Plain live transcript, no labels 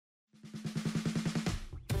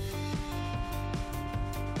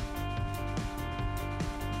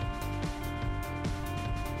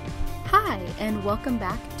Hi, and welcome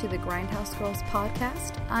back to the Grindhouse Girls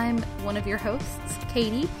podcast. I'm one of your hosts,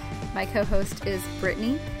 Katie. My co-host is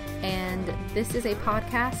Brittany, and this is a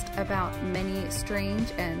podcast about many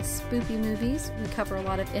strange and spooky movies. We cover a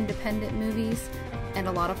lot of independent movies and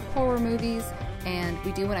a lot of horror movies, and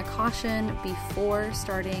we do want to caution before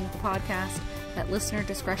starting the podcast that listener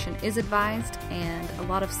discretion is advised, and a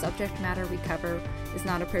lot of subject matter we cover is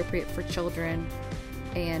not appropriate for children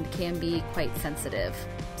and can be quite sensitive.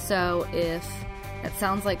 So if that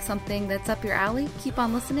sounds like something that's up your alley, keep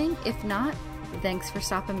on listening. If not, thanks for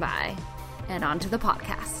stopping by. And on to the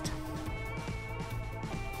podcast.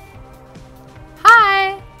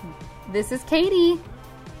 Hi, this is Katie.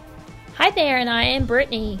 Hi there, and I am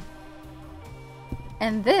Brittany.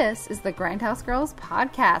 And this is the Grindhouse Girls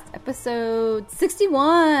podcast, episode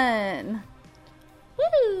 61.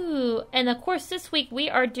 Woo! And of course, this week we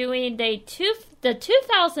are doing the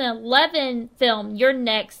 2011 film, You're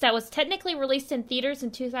Next, that was technically released in theaters in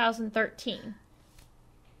 2013.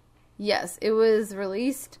 Yes, it was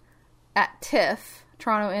released at TIFF,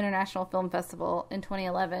 Toronto International Film Festival, in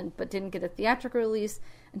 2011, but didn't get a theatrical release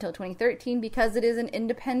until 2013 because it is an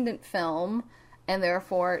independent film, and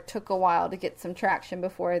therefore it took a while to get some traction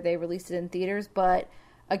before they released it in theaters, but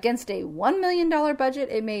against a $1 million budget,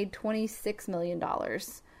 it made $26 million.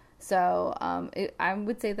 So I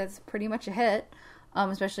would say that's pretty much a hit,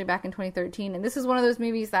 especially back in 2013. And this is one of those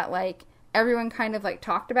movies that, like, everyone kind of, like,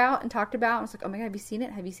 talked about. And it's like, oh my god, have you seen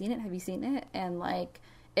it? Have you seen it? Have you seen it? And, like,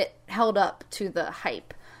 it held up to the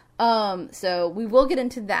hype. So we will get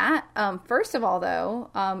into that. First of all, though,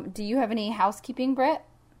 do you have any housekeeping, Britt?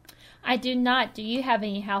 I do not. Do you have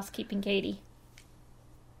any housekeeping, Katie?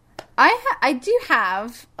 I do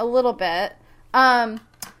have a little bit.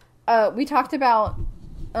 We talked about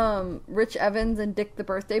Rich Evans and Dick the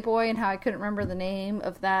Birthday Boy and how I couldn't remember the name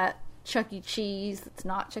of that Chuck E. Cheese. It's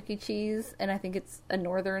not Chuck E. Cheese, and I think it's a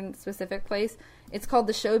northern specific place. It's called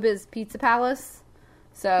the Showbiz Pizza Palace.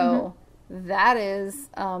 So that is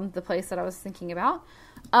the place that I was thinking about.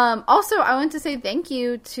 Also, I want to say thank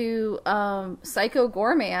you to Psycho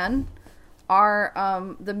Goreman,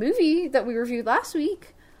 the movie that we reviewed last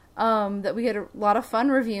week. That we had a lot of fun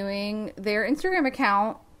reviewing. Their Instagram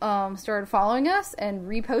account started following us and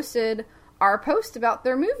reposted our post about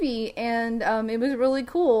their movie, and it was really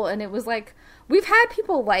cool. And it was like, we've had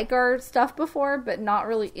people like our stuff before, but not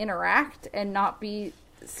really interact and not be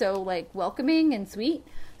so, like, welcoming and sweet.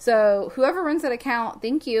 So whoever runs that account,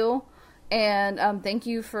 thank you. And thank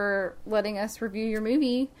you for letting us review your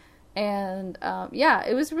movie. And yeah,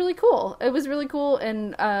 it was really cool. It was really cool,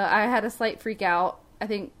 and I had a slight freak out. I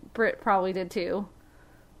think Britt probably did too.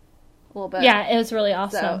 A little bit. Yeah, it was really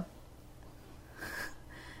awesome. So,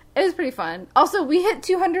 it was pretty fun. Also, we hit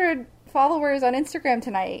 200 followers on Instagram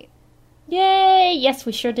tonight. Yay! Yes,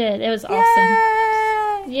 we sure did. It was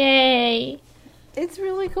awesome. Yay! It's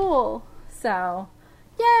really cool. So,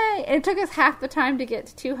 yay! It took us half the time to get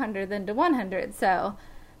to 200 than to 100. So,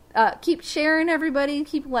 keep sharing, everybody.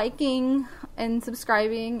 Keep liking and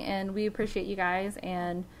subscribing, and we appreciate you guys.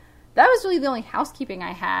 And that was really the only housekeeping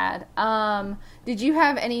I had. Did you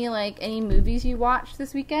have any movies you watched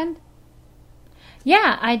this weekend?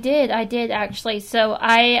 Yeah, I did actually. So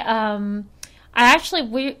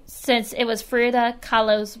since it was Frida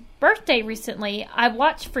Kahlo's birthday recently, I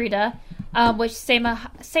watched Frida, which Selma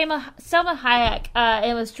Hayek.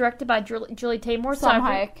 It was directed by Julie Taymor. Selma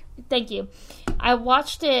Hayek. Thank you. I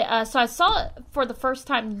watched it, so I saw it for the first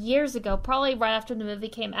time years ago, probably right after the movie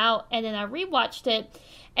came out, and then I rewatched it,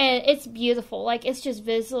 and it's beautiful. Like, it's just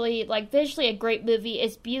visually a great movie.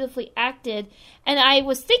 It's beautifully acted, and I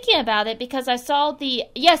was thinking about it because I saw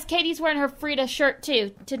yes, Katie's wearing her Frida shirt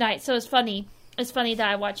too tonight, so it's funny. It's funny that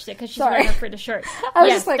I watched it because she's wearing her Frida shirt.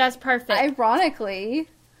 Yes, that's perfect. Ironically,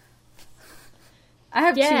 I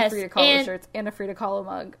have two Frida Kahlo shirts and a Frida Kahlo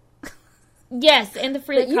mug. Yes, and the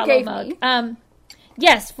Frida Kahlo mug.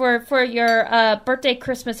 Yes, for your birthday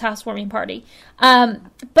Christmas housewarming party.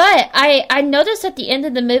 But I noticed at the end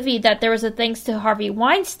of the movie that there was a thanks to Harvey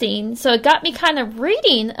Weinstein, so it got me kind of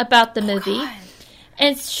reading about the movie. God.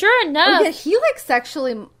 And sure enough... Oh, yeah, he,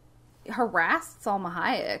 sexually harassed Salma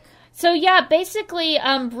Hayek. So, yeah, basically,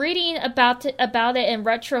 reading about it in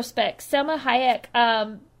retrospect, Salma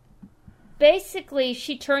Hayek... basically,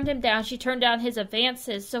 she turned him down. She turned down his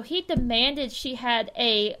advances. So he demanded she had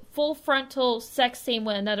a full frontal sex scene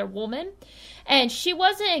with another woman. And she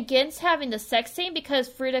wasn't against having the sex scene because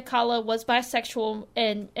Frida Kahlo was bisexual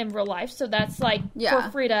in real life. So that's for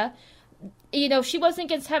Frida. You know, she wasn't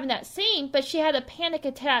against having that scene, but she had a panic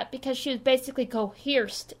attack because she was basically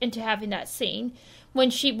coerced into having that scene when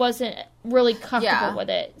she wasn't really comfortable with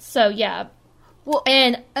it. So, yeah. Well,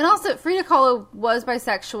 and also Frida Kahlo was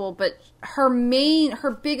bisexual, but her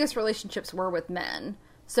biggest relationships were with men.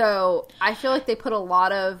 So I feel like they put a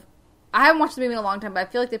lot of, I haven't watched the movie in a long time, but I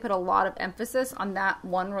feel like they put a lot of emphasis on that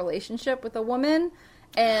one relationship with a woman.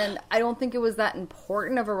 And I don't think it was that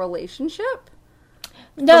important of a relationship.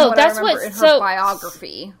 No, that's what in her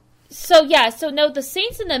biography. So the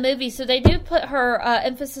scenes in the movie. So they do put her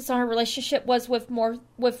emphasis on her relationship was with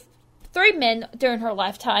 3 men during her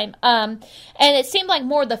lifetime. And it seemed like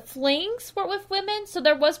more of the flings were with women. So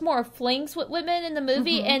there was more flings with women in the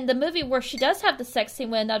movie. Mm-hmm. And the movie where she does have the sex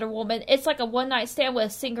scene with another woman, it's like a one-night stand with a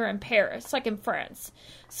singer in Paris, like in France.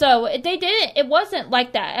 So it wasn't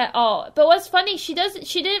like that at all. But what's funny, she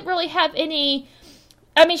didn't really have any,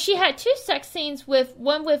 I mean, she had 2 sex scenes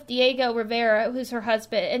one with Diego Rivera, who's her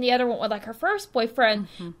husband, and the other one with like her first boyfriend.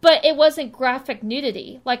 Mm-hmm. But it wasn't graphic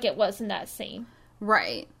nudity like it was in that scene.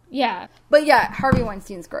 Right. Yeah. But yeah, Harvey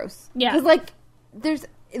Weinstein's gross. Yeah. Because like, there's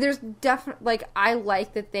definitely, like, I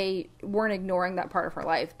like that they weren't ignoring that part of her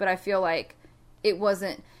life, but I feel like it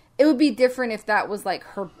would be different if that was like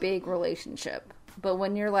her big relationship. But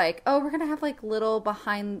when you're like, oh, we're going to have, like, little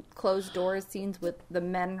behind closed doors scenes with the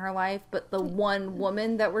men in her life, but the one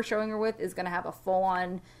woman that we're showing her with is going to have a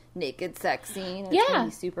full-on naked sex scene. And it's going to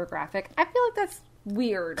be super graphic. I feel like that's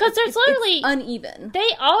weird. Because there's literally... It's uneven. They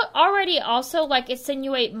already also, like,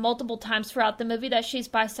 insinuate multiple times throughout the movie that she's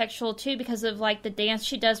bisexual, too, because of, like, the dance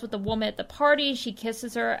she does with the woman at the party. She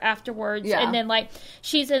kisses her afterwards. Yeah. And then, like,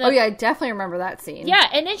 she's in Oh, yeah, I definitely remember that scene. Yeah,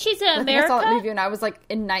 and then she's in America. I saw that movie when I was, like,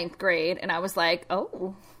 in 9th grade, and I was like,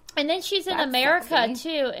 oh... And then she's in America sexy.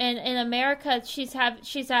 Too, and in America she's at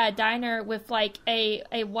a diner with like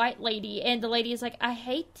a white lady, and the lady is like, I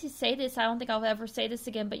hate to say this, I don't think I'll ever say this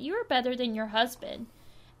again, but you are better than your husband.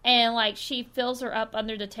 And like she fills her up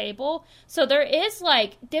under the table. So there is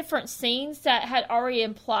like different scenes that had already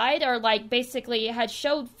implied or like basically had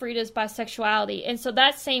showed Frida's bisexuality, and so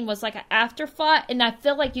that scene was like an afterthought, and I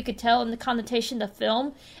feel like you could tell in the connotation of the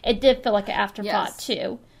film, it did feel like an afterthought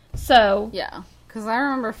too. So yeah. Because I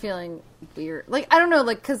remember feeling weird. Like, I don't know,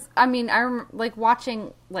 like, because, I mean, I remember, like,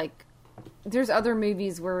 watching, like, there's other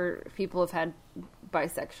movies where people have had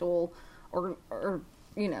bisexual or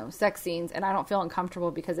you know, sex scenes, and I don't feel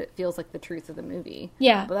uncomfortable because it feels like the truth of the movie.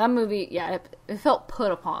 Yeah. But that movie, yeah, it felt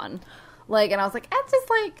put upon. Like, and I was like,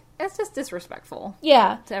 it's just disrespectful.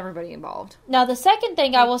 Yeah. To everybody involved. Now, the second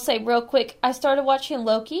thing I will say real quick, I started watching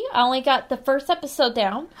Loki. I only got the first episode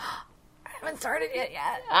down. I haven't started it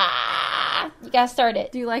yet. You gotta start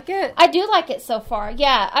it. Do you like it? I do like it so far.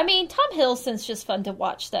 Yeah. I mean, Tom Hiddleston's just fun to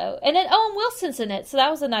watch, though. And then Owen Wilson's in it, so that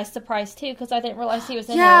was a nice surprise, too, because I didn't realize he was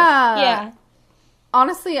in it. Yeah.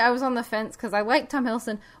 Honestly, I was on the fence because I like Tom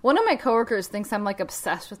Hiddleston. One of my coworkers thinks I'm, like,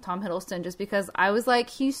 obsessed with Tom Hiddleston just because I was like,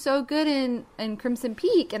 he's so good in Crimson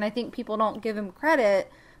Peak, and I think people don't give him credit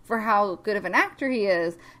for how good of an actor he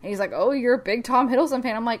is. And he's like, oh, you're a big Tom Hiddleston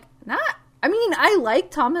fan. I'm like, I mean, I like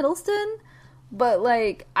Tom Hiddleston, but,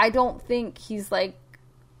 like, I don't think he's, like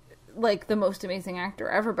the most amazing actor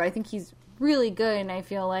ever, but I think he's really good, and I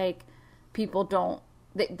feel like people don't,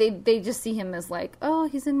 they just see him as, like, oh,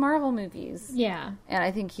 he's in Marvel movies. Yeah. And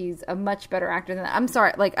I think he's a much better actor than that. I'm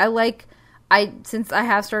sorry, like, since I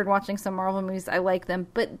have started watching some Marvel movies, I like them,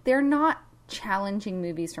 but they're not challenging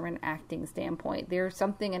movies from an acting standpoint. They're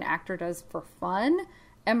something an actor does for fun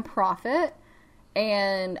and profit.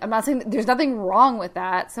 And I'm not saying that there's nothing wrong with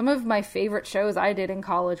that. Some of my favorite shows I did in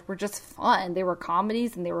college were just fun. They were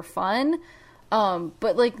comedies and they were fun.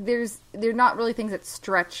 But like they're not really things that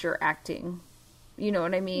stretch your acting. You know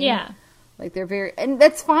what I mean? Yeah. Like and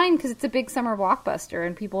that's fine because it's a big summer blockbuster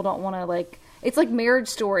and people don't want to like, it's like Marriage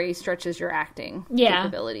Story stretches your acting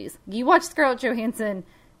capabilities. You watch Scarlett Johansson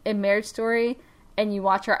in Marriage Story and you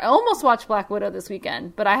watch her. I almost watched Black Widow this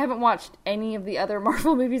weekend, but I haven't watched any of the other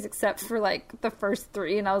Marvel movies except for like the first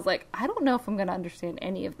 3, and I was like, I don't know if I'm going to understand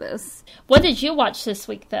any of this. What did you watch this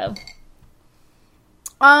week, though?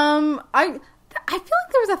 I feel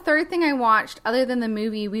like there was a third thing I watched other than the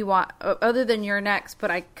movie other than You're Next,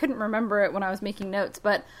 but I couldn't remember it when I was making notes.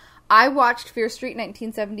 But I watched Fear Street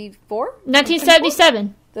 1974.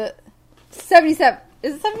 1977. The 77.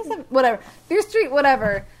 Is it 77? Whatever. Fear Street,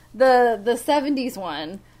 whatever. The 70s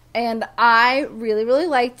one, and I really, really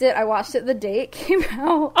liked it. I watched it the day it came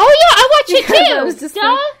out. Oh yeah, I watched it too. I was just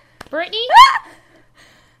Brittany?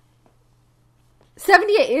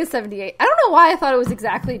 78 is 78. I don't know why I thought it was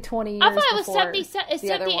exactly 20 years I thought it was before 77.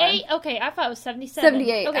 78? Okay, I thought it was 77.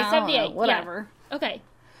 78. Okay, 78. Whatever. Yeah. Okay.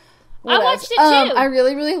 I watched it too. I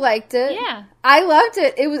really, really liked it. Yeah. I loved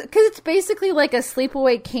it. It was because it's basically like a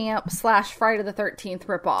sleepaway camp / Friday the 13th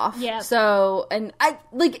ripoff. Yeah. So, and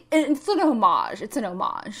it's an homage. It's an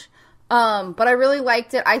homage. But I really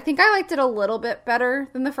liked it. I think I liked it a little bit better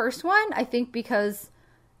than the first one. I think because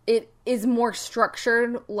it is more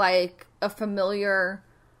structured like a familiar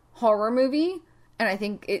horror movie. And I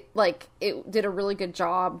think it did a really good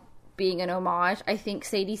job being an homage. I think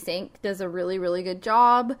Sadie Sink does a really, really good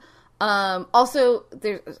job. Also,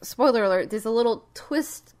 there's, spoiler alert, there's a little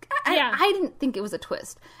twist. I didn't think it was a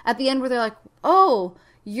twist. At the end where they're like, oh,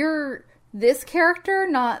 you're this character,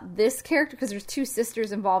 not this character, because there's two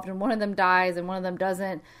sisters involved and one of them dies and one of them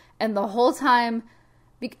doesn't. And the whole time,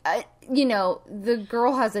 the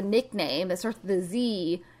girl has a nickname that starts with a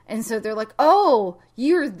Z. And so they're like, oh,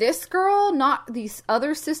 you're this girl, not the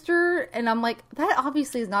other sister. And I'm like, that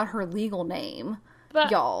obviously is not her legal name.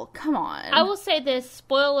 But y'all, come on. I will say this,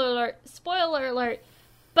 spoiler alert.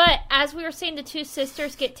 But as we were seeing the two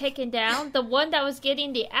sisters get taken down, the one that was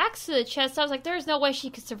getting the axe to the chest, I was like, there's no way she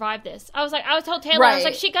could survive this. I told Taylor, right. I was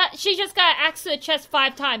like, she just got an axe to the chest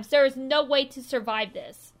 5 times. There is no way to survive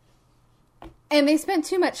this. And they spent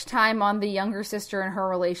too much time on the younger sister and her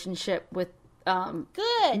relationship with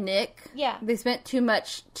Nick. Yeah. They spent too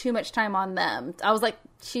much time on them. I was like,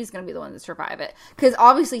 she's going to be the one to survive it. Because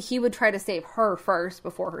obviously he would try to save her first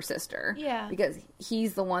before her sister. Yeah. Because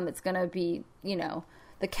he's the one that's going to be,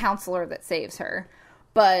 the counselor that saves her.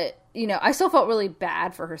 But, I still felt really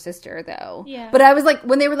bad for her sister, though. Yeah. But I was like,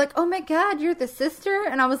 when they were like, oh my God, you're the sister?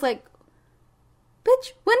 And I was like,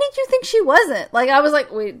 bitch, when did you think she wasn't? Like, I was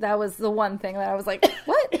like, wait, that was the one thing that I was like,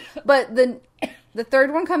 what? But the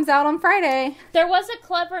third one comes out on Friday. There was a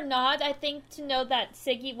clever nod, I think, to know that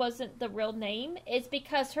Siggy wasn't the real name. It's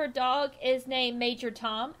because her dog is named Major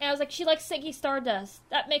Tom. And I was like, she likes Siggy Stardust.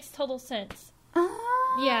 That makes total sense.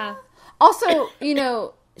 Yeah. Also,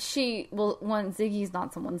 Ziggy's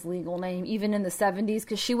not someone's legal name, even in the 70s,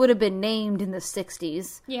 because she would have been named in the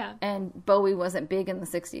 60s. Yeah. And Bowie wasn't big in the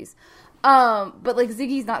 60s. But,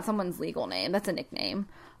 Ziggy's not someone's legal name. That's a nickname.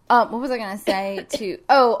 What was I going to say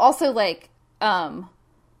also,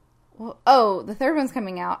 the third one's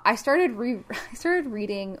coming out. I started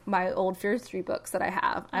reading my old Fear Street books that I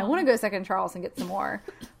have. I want to go Second Charles and get some more,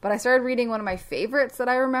 but I started reading one of my favorites that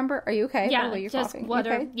I remember. Are you okay? Yeah, you're just coughing.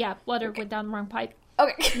 water. Okay? Yeah, water went down the wrong pipe.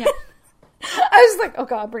 Okay. Yeah. I was like, oh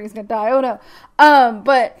God, Brittany's gonna die. Oh no.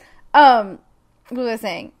 What was I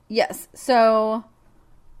saying? Yes. So,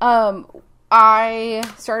 I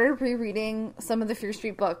started rereading some of the Fear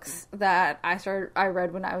Street books that I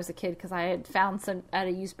read when I was a kid because I had found some at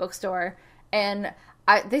a used bookstore, and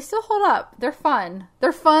they still hold up. They're fun.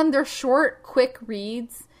 They're short, quick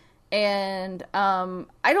reads, and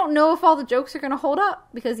I don't know if all the jokes are going to hold up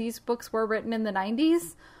because these books were written in the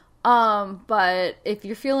 90s. But if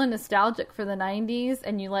you're feeling nostalgic for the 90s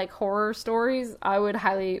and you like horror stories, I would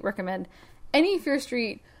highly recommend any Fear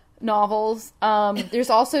Street novels.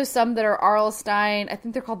 There's also some that are R.L. Stine. I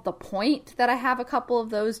think they're called The Point, that I have a couple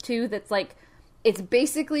of those too. That's like, it's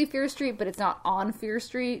basically Fear Street, but it's not on Fear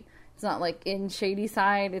Street. It's not like in Shady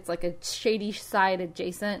Side. It's like a Shady Side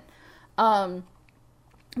adjacent. But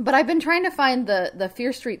I've been trying to find the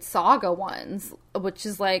Fear Street Saga ones, which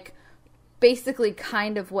is like basically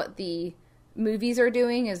kind of what the movies are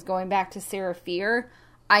doing, is going back to Sarah Fear.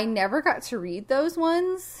 I never got to read those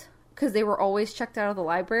ones because they were always checked out of the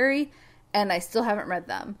library, and I still haven't read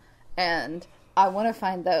them. And I want to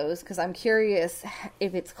find those because I'm curious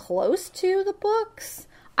if it's close to the books.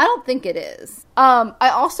 I don't think it is. I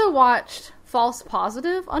also watched False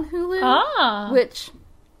Positive on Hulu,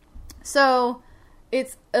 so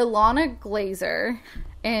it's Ilana Glazer,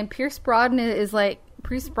 and Pierce Brosnan is like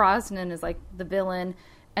the villain,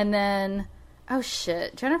 and then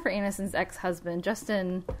Jennifer Aniston's ex-husband,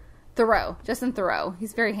 Justin Theroux.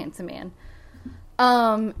 He's a very handsome man.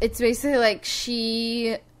 It's basically like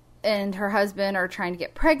she and her husband are trying to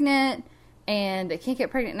get pregnant, and they can't get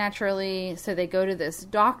pregnant naturally, so they go to this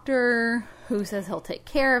doctor who says he'll take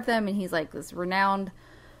care of them, and he's like this renowned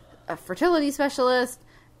fertility specialist,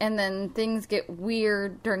 and then things get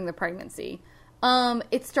weird during the pregnancy.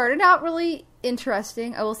 It started out really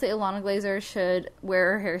interesting. I will say Ilana Glazer should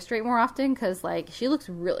wear her hair straight more often, because she looks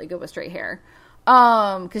really good with straight hair.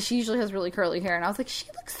 Because she usually has really curly hair, and I was like, she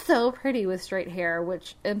looks so pretty with straight hair,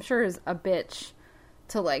 which I'm sure is a bitch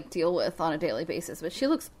to deal with on a daily basis, but she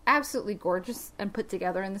looks absolutely gorgeous and put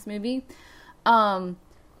together in this movie.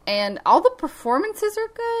 And all the performances are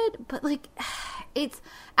good, but it's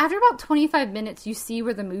after about 25 minutes you see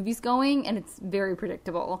where the movie's going, and it's very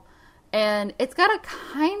predictable. And it's got a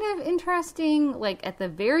kind of interesting, at the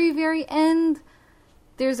very, very end,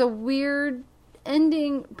 there's a weird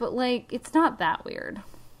ending, but it's not that weird.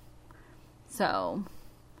 So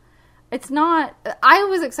it's not. I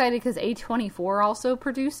was excited because A24 also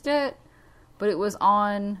produced it, but it was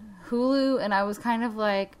on Hulu, and I was kind of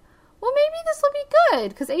like, well, maybe this will be good,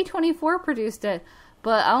 because A24 produced it.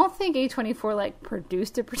 But I don't think A24, like,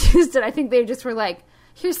 produced it. I think they just were like,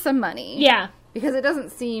 here's some money. Yeah. Because it doesn't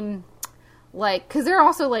seem like... Because they're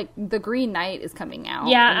also, like, The Green Knight is coming out.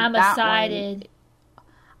 Yeah, I'm excited.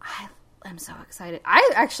 I'm so excited. I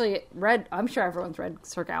actually read... I'm sure everyone's read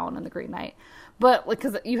Sir Gawain and The Green Knight. But, like,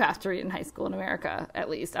 because you have to read in high school in America, at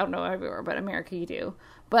least. I don't know everywhere, but America you do.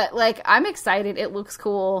 But, like, I'm excited. It looks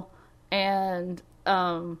cool. And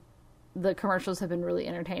the commercials have been really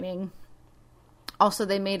entertaining. Also,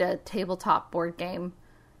 they made a tabletop board game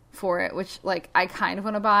for it, which, like, I kind of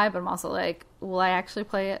want to buy, but I'm also like, will I actually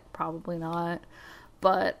play it? Probably not.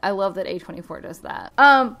 But I love that A24 does that.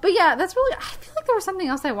 But yeah, that's really... I feel like there was something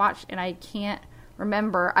else I watched, and I can't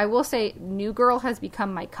remember. I will say New Girl has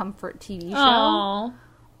become my comfort TV show.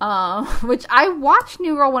 Which I watched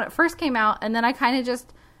New Girl when it first came out, and then I kind of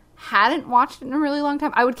just hadn't watched it in a really long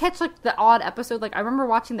time. I would catch, like, the odd episode. Like, I remember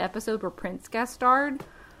watching the episode where Prince guest starred.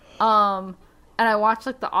 And I watched,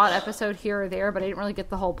 like, the odd episode here or there, but I didn't really get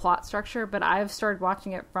the whole plot structure. But I've started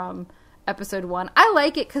watching it from episode 1. I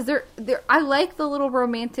like it because I like the little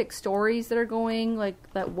romantic stories that are going,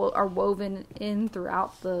 like, that are woven in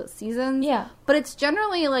throughout the seasons. Yeah. But it's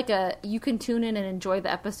generally, like, you can tune in and enjoy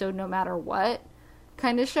the episode no matter what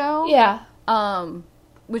kind of show. Yeah.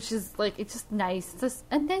 Which is, like, it's just nice. It's just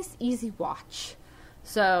a nice, easy watch.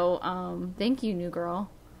 So, thank you, New Girl.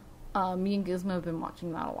 Me and Gizmo have been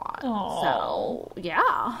watching that a lot. Aww. So,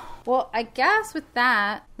 yeah. Well, I guess with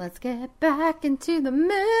that, let's get back into the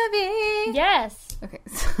movie. Yes. Okay.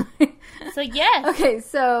 So, yes. Okay,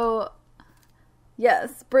 so,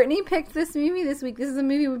 yes. Brittany picked this movie this week. This is a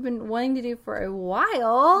movie we've been wanting to do for a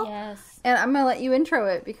while. Yes. And I'm going to let you intro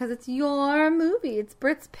it because it's your movie. It's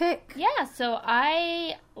Britt's pick. Yeah, so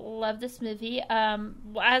I love this movie.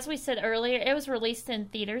 As we said earlier, it was released in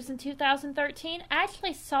theaters in 2013. I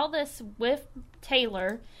actually saw this with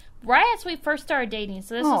Taylor right as we first started dating.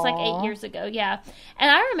 So this was like 8 years ago, yeah.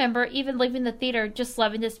 And I remember even leaving the theater just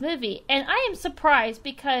loving this movie. And I am surprised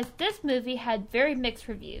because this movie had very mixed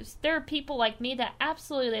reviews. There are people like me that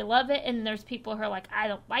absolutely love it, and there's people who are like, I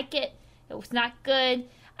don't like it. It was not good.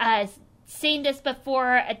 I've seen this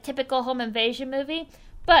before, a typical home invasion movie.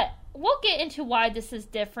 But we'll get into why this is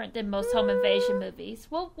different than most home invasion movies.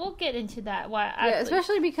 We'll get into that.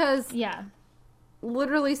 Especially because yeah,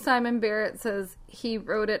 literally Simon Barrett says he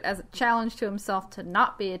wrote it as a challenge to himself to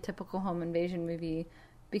not be a typical home invasion movie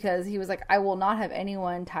because he was like, I will not have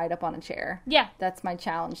anyone tied up on a chair. Yeah. That's my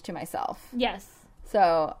challenge to myself. Yes.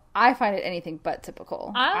 So I find it anything but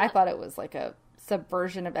typical. I thought it was like a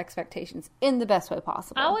subversion of expectations in the best way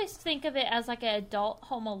possible. I always think of it as like an adult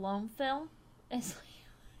Home Alone film. It's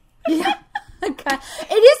yeah. Okay.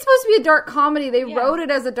 It is supposed to be a dark comedy. They wrote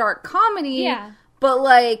it as a dark comedy. Yeah. But,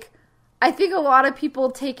 like, I think a lot of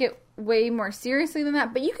people take it way more seriously than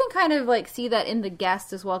that. But you can kind of, like, see that in The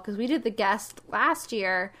Guest as well. Because we did The Guest last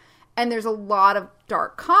year. And there's a lot of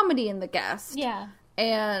dark comedy in The Guest. Yeah.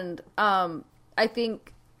 And I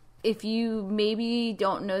think if you maybe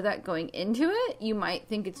don't know that going into it, you might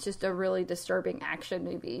think it's just a really disturbing action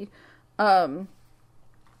movie.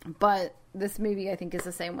 But this movie, I think, is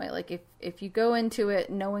the same way. Like, if you go into it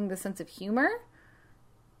knowing the sense of humor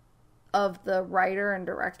of the writer and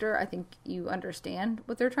director, I think you understand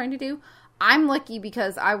what they're trying to do. I'm lucky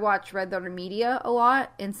because I watch Red Letter Media a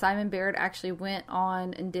lot, and Simon Barrett actually went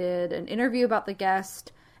on and did an interview about The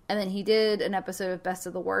Guest, and then he did an episode of Best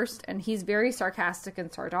of the Worst, and he's very sarcastic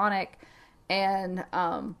and sardonic, and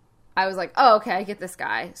I was like, oh, okay, I get this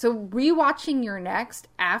guy. So rewatching Your Next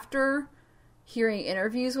after hearing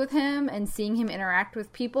interviews with him and seeing him interact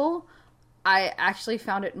with people, I actually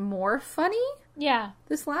found it more funny. Yeah.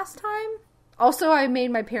 This last time. Also, I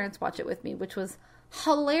made my parents watch it with me, which was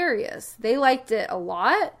hilarious. They liked it a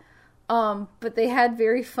lot, but they had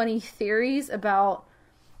very funny theories about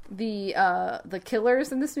the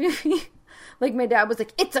killers in this movie. Like, my dad was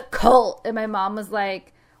like, it's a cult, and my mom was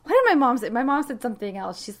like, what did my mom say? My mom said something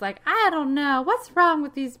else. She's like, I don't know. What's wrong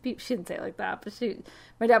with these people? She didn't say it like that, but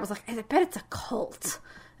my dad was like, I bet it's a cult.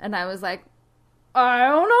 And I was like, I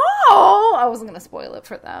don't know. I wasn't going to spoil it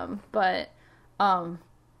for them, but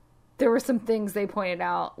there were some things they pointed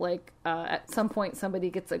out, like at some point somebody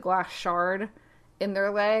gets a glass shard in their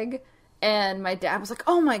leg, and my dad was like,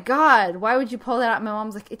 oh my God, why would you pull that out? And my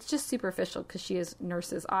mom's like, it's just superficial, because she has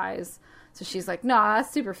nurse's eyes. So she's like, nah,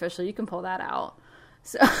 that's superficial. You can pull that out.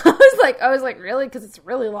 So I was like, really? Because it's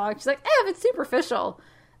really long. She's like, if it's superficial,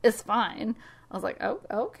 it's fine. I was like, oh,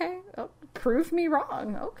 okay. Oh, prove me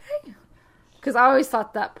wrong. Okay. Because I always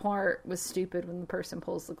thought that part was stupid when the person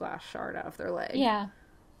pulls the glass shard out of their leg. Yeah.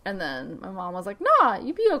 And then my mom was like, nah,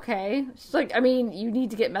 you'd be okay. She's like, I mean, you need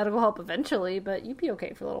to get medical help eventually, but you'd be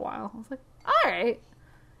okay for a little while. I was like, all right.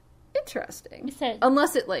 Interesting.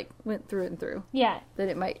 Unless it, like, went through and through. Yeah. Then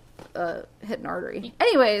it might hit an artery.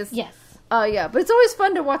 Anyways. Yes. Yeah. But it's always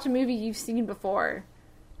fun to watch a movie you've seen before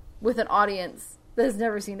with an audience that has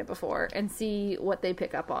never seen it before and see what they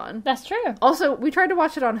pick up on. That's true. Also, we tried to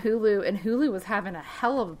watch it on Hulu, and Hulu was having a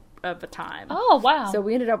hell of a time. Oh, wow. So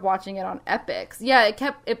we ended up watching it on Epix. Yeah,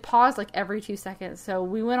 it paused like every 2 seconds. So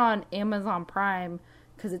we went on Amazon Prime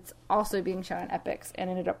because it's also being shown on Epix and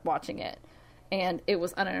ended up watching it. And it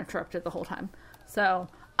was uninterrupted the whole time. So,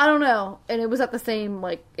 I don't know. And it was at the same,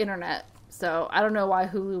 like, internet. So, I don't know why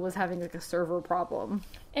Hulu was having, like, a server problem.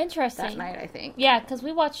 Interesting. That night, I think. Yeah, because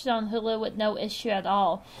we watched it on Hulu with no issue at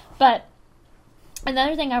all. But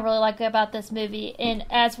another thing I really like about this movie, and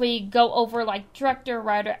as we go over, like, director,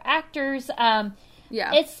 writer, actors,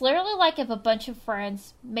 it's literally like if a bunch of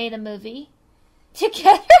friends made a movie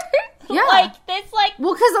together. Yeah. Like, this, like...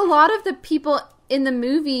 Well, because a lot of the people in the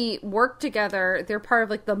movie work together. They're part of,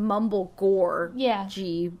 like, the mumble gore. Yeah.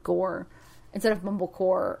 Gore. Instead of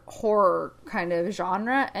mumblecore horror kind of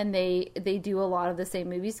genre, and they do a lot of the same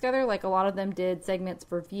movies together. Like, a lot of them did segments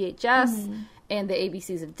for VHS and the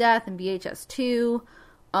ABCs of Death and VHS 2.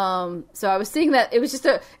 So I was seeing that it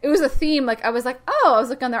was a theme. Like, I was like, oh, I was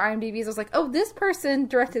looking on their IMDb's. I was like, oh, this person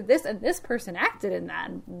directed this and this person acted in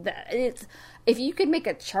that. It's, if you could make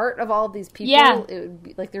a chart of all of these people, it would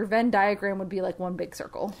be like their Venn diagram would be like one big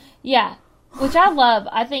circle. Yeah. Which I love.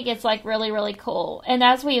 I think it's, like, really, really cool. And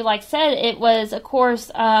as we, like, said, it was, of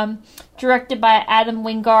course, directed by Adam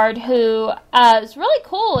Wingard, who is really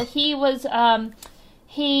cool. He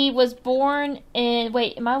was born in...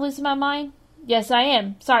 Wait, am I losing my mind? Yes, I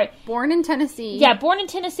am. Sorry. Born in Tennessee. Yeah, born in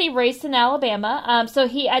Tennessee, raised in Alabama. So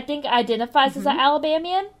he, I think, identifies as an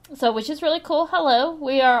Alabamian, so which is really cool. Hello.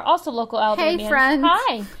 We are also local Alabamians. Hey, friends.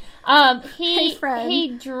 Hi. He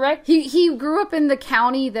grew up in the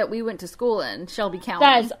county that we went to school in, Shelby County.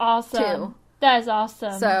 That is awesome. Too. That is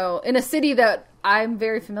awesome. So, in a city that I'm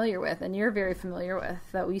very familiar with, and you're very familiar with,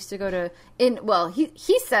 that we used to go to,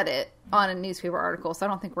 he said it on a newspaper article, so I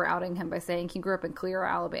don't think we're outing him by saying he grew up in Clear,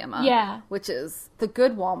 Alabama. Yeah. Which is the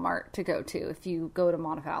good Walmart to go to if you go to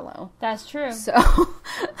Montevallo. That's true. So,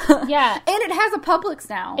 yeah. And it has a Publix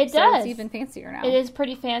now. It so does. It's even fancier now. It is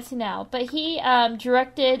pretty fancy now. But he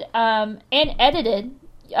directed and edited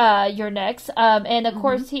Your Next. And, of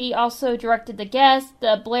course, he also directed The Guest,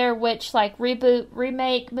 the Blair Witch, like, reboot,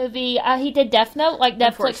 remake movie. He did Death Note, like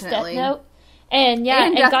Netflix Death Note. And, yeah.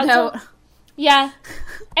 And Death Note. Yeah.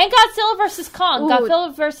 And Godzilla vs. Kong. Ooh.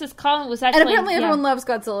 Godzilla vs. Kong was actually... And apparently everyone loves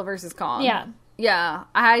Godzilla vs. Kong. Yeah. Yeah.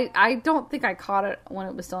 I don't think I caught it when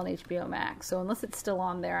it was still on HBO Max. So unless it's still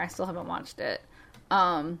on there, I still haven't watched it.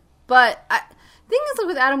 But thing is, like,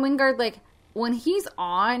 with Adam Wingard, like, when he's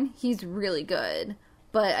on, he's really good.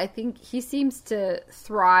 But I think he seems to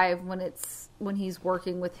thrive when he's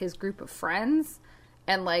working with his group of friends.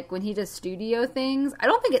 And, like, when he does studio things. I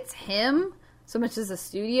don't think it's him so much as the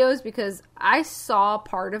studios, because I saw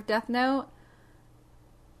part of Death Note,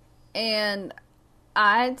 and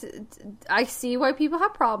I see why people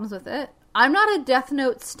have problems with it. I'm not a Death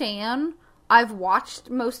Note stan. I've watched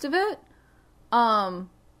most of it, but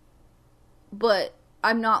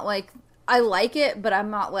I'm not like, I like it, but I'm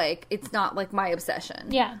not like, it's not like my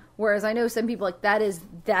obsession. Yeah. Whereas I know some people, like, that is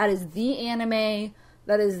the anime,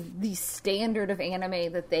 that is the standard of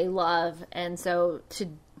anime that they love, and so to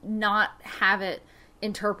not have it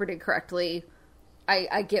interpreted correctly,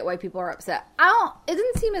 I get why people are upset. It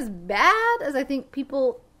didn't seem as bad as I think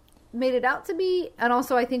people made it out to be, and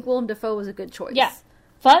also I think Willem Dafoe was a good choice. Yeah.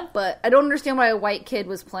 Fun. But I don't understand why a white kid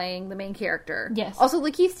was playing the main character. Yes. Also,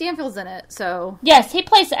 Lakeith Stanfield's in it, so... Yes, he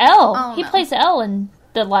plays L. He plays L in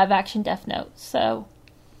the live-action Death Note, so...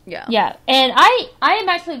 Yeah. Yeah. And I am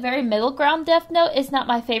actually very middle ground. Death Note is not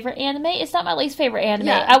my favorite anime. It's not my least favorite anime.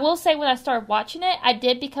 Yeah. I will say when I started watching it, I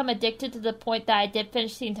did become addicted to the point that I did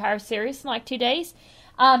finish the entire series in like 2 days.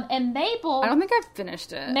 And Mabel... I don't think I've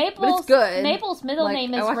finished it. Mabel's, but it's good. Mabel's middle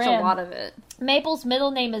name is Rim. I watched a lot of it. Mabel's middle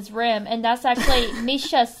name is Rim, and that's actually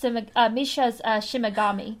Misha's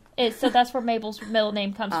Shimigami. So that's where Mabel's middle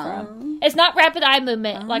name comes from. It's not Rapid Eye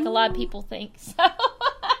Movement, like a lot of people think. So.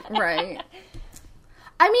 Right.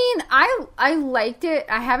 I mean, I liked it.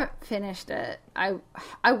 I haven't finished it. I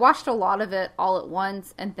watched a lot of it all at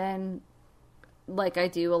once, and then, like I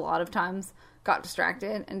do a lot of times, got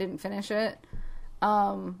distracted and didn't finish it.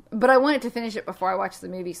 But I wanted to finish it before I watched the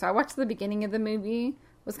movie, so I watched the beginning of the movie,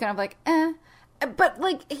 was kind of like, eh. But,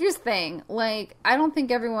 like, here's the thing. Like, I don't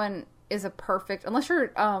think everyone is a perfect... Unless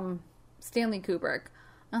you're Stanley Kubrick.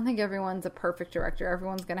 I don't think everyone's a perfect director.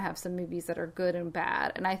 Everyone's going to have some movies that are good and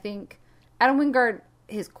bad. And I think Adam Wingard,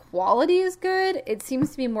 his quality is good. It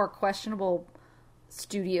seems to be more questionable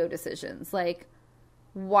studio decisions. Like,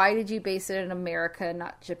 why did you base it in America,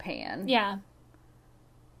 not Japan? Yeah.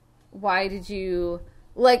 Why did you...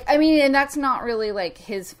 Like, I mean, and that's not really, like,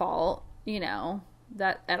 his fault, you know,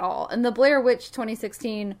 that at all. And the Blair Witch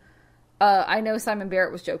 2016... I know Simon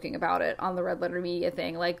Barrett was joking about it on the Red Letter Media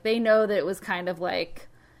thing. Like, they know that it was kind of like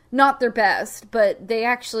not their best, but they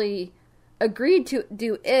actually agreed to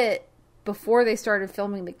do it before they started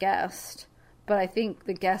filming The Guest. But I think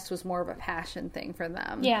The Guest was more of a passion thing for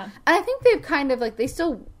them. Yeah. And I think they've kind of, like, they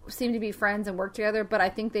still seem to be friends and work together, but I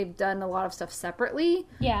think they've done a lot of stuff separately.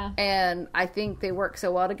 Yeah. And I think they work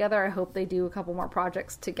so well together. I hope they do a couple more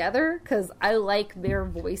projects together, because I like their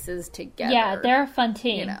voices together. Yeah, they're a fun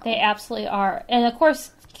team. You know. They absolutely are. And, of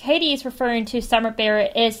course, Katie is referring to Simon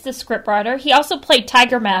Barrett is the scriptwriter. He also played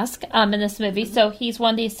Tiger Mask in this movie, so he's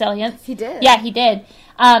one of the Assailants. He did. Yeah, he did.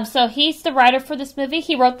 So he's the writer for this movie.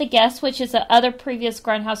 He wrote The Guest, which is the other previous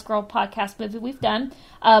Grindhouse Girl podcast movie we've done.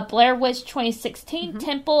 Blair Witch 2016,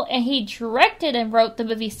 Temple, and he directed and wrote the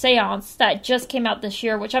movie Seance that just came out this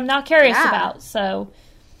year, which I'm not curious about. So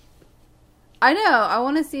I know. I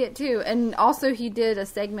want to see it too. And also he did a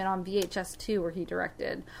segment on VHS 2 where he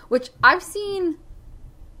directed, which I've seen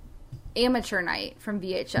Amateur Night from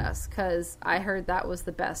VHS because I heard that was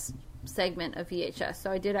the best segment of VHS.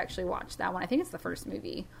 So I did actually watch that one. I think it's the first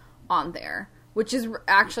movie on there, which is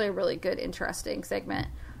actually a really good, interesting segment.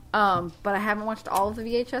 But I haven't watched all of the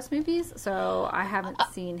VHS movies, so I haven't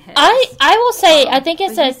seen his. I will say, I think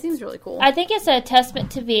it's he seems really cool. I think it's a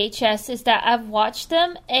testament to VHS is that I've watched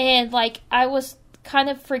them and like I was kind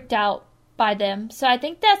of freaked out by them. So I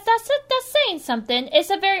think that's saying something. It's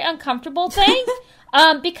a very uncomfortable thing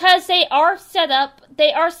because they are set up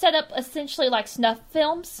essentially like snuff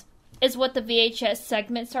films. Is what the VHS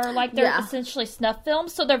segments are like. They're essentially snuff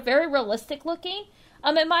films, so they're very realistic looking,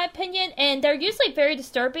 in my opinion, and they're usually very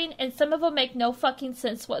disturbing, and some of them make no fucking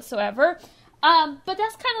sense whatsoever. But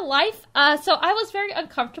that's kind of life. So I was very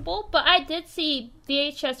uncomfortable, but I did see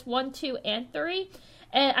VHS 1, 2, and 3,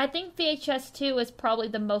 and I think VHS 2 is probably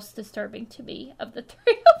the most disturbing to me of the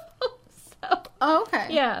three of them. So, oh, okay.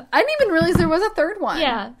 Yeah. I didn't even realize there was a third one.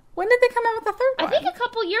 Yeah. When did they come out with the third one? I think a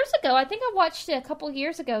couple years ago. I think I watched it a couple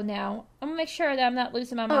years ago now. I'm going to make sure that I'm not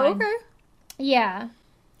losing my mind. Oh, okay. Yeah.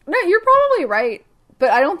 No, you're probably right. But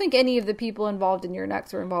I don't think any of the people involved in Your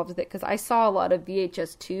Next were involved with it, because I saw a lot of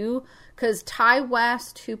VHS 2, because Ty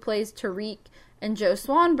West, who plays Tariq, and Joe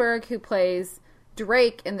Swanberg, who plays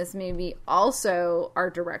Drake in this movie, also are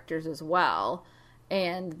directors as well.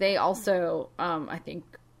 And they also, I think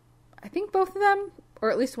both of them, or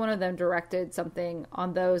at least one of them, directed something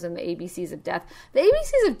on those and the ABCs of Death. The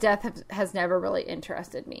ABCs of Death has never really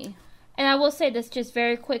interested me. And I will say this just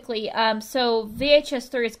very quickly. So VHS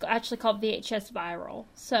 3 is actually called VHS Viral.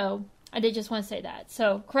 So I did just want to say that.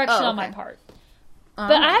 So correction on my part.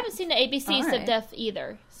 But I haven't seen the ABCs of Death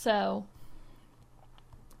either. So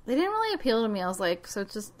they didn't really appeal to me. I was like, so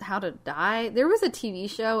it's just How to Die? There was a TV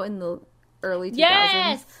show in the early 2000s.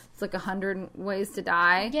 Yes! It's like 100 Ways to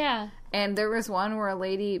Die. Yeah. And there was one where a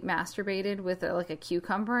lady masturbated with a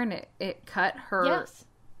cucumber, and it cut her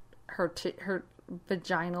her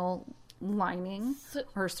vaginal lining,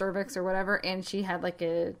 her cervix or whatever, and she had like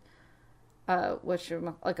a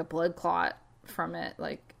blood clot from it,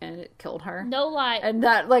 and it killed her. No lie. And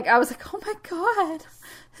that, I was like, oh my god,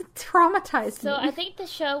 it traumatized me. So I think the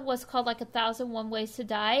show was called 1001 Ways to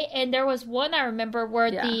Die, and there was one I remember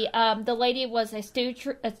where the lady was a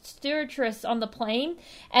stewardess on the plane,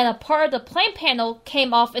 and a part of the plane panel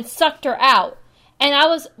came off and sucked her out. And I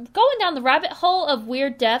was going down the rabbit hole of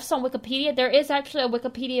weird deaths on Wikipedia. There is actually a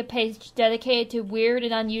Wikipedia page dedicated to weird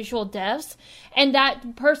and unusual deaths, and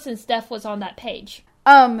that person's death was on that page.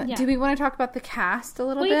 Do we want to talk about the cast a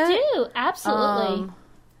little bit? We do, absolutely.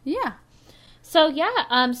 Yeah. So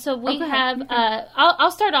so we have.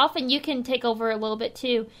 I'll start off, and you can take over a little bit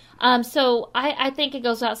too. So I think it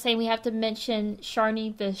goes without saying we have to mention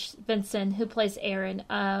Sharni Vinson, who plays Erin.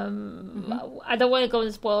 I don't want to go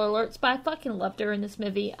into spoiler alerts, but I fucking loved her in this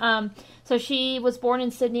movie. So she was born in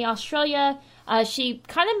Sydney, Australia. She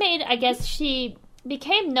kind of made, I guess, she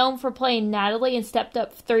became known for playing Natalie in Stepped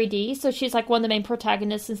Up 3D, so she's one of the main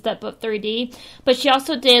protagonists in Step Up 3D, but she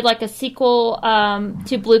also did a sequel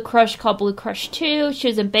to Blue Crush called Blue Crush 2. She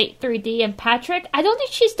was in Bait 3D and Patrick. I don't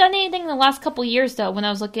think she's done anything in the last couple years, though, when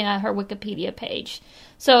I was looking at her Wikipedia page,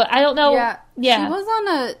 so I don't know. Yeah. She was on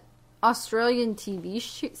a Australian TV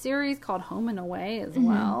series called Home and Away as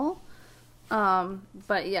well.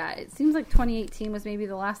 But yeah, it seems like 2018 was maybe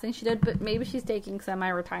the last thing she did, but maybe she's taking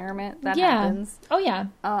semi-retirement. That happens. Oh, yeah.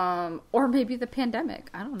 Or maybe the pandemic.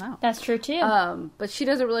 I don't know. That's true, too. But she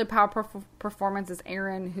does a really powerful performance as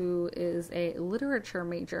Erin, who is a literature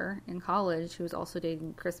major in college, who was also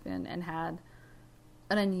dating Crispin and had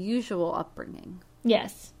an unusual upbringing.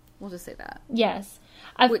 Yes. We'll just say that. Yes.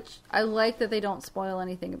 Which I like that they don't spoil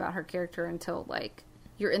anything about her character until, like,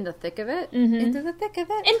 you're in the thick of it. Mm-hmm. Into the thick of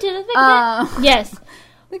it. Into the thick of it. Yes.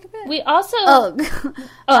 Thick of it. We also...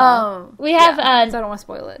 we have... so I don't want to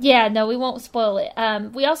spoil it. Yeah, no, we won't spoil it.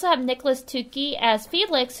 We also have Nicholas Tucci as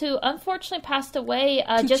Felix, who unfortunately passed away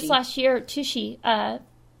just last year. Tucci.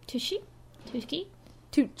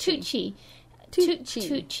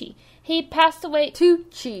 He passed away...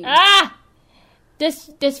 Tucci.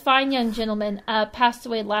 This fine young gentleman passed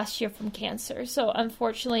away last year from cancer. So,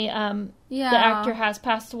 unfortunately, the actor has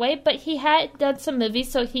passed away. But he had done some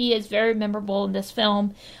movies, so he is very memorable in this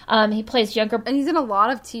film. He plays younger... And he's in a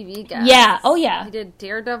lot of TV guests. Yeah, oh yeah. He did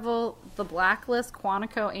Daredevil, The Blacklist,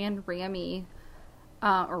 Quantico, and Rami.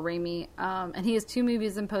 And he has 2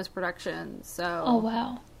 movies in post-production. So, oh,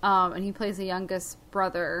 wow. And he plays the youngest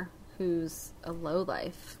brother who's a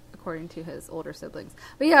lowlife, according to his older siblings.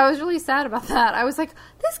 But yeah, I was really sad about that. I was like,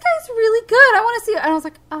 this guy's really good. I want to see it. And I was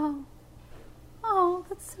like, oh,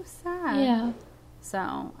 that's so sad. Yeah.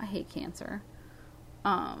 So, I hate cancer.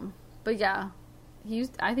 But yeah,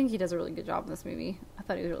 I think he does a really good job in this movie. I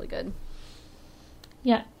thought he was really good.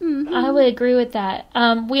 Yeah, I would agree with that.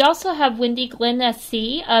 We also have Wendy Glenn as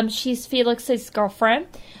C. She's Felix's girlfriend.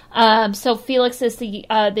 So Felix is the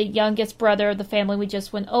youngest brother of the family we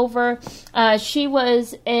just went over. She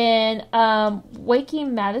was in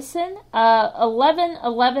Waking Madison,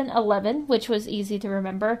 11-11-11, which was easy to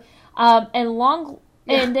remember, and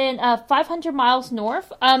then 500 Miles North.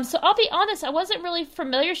 So I'll be honest, I wasn't really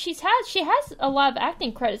familiar. She has a lot of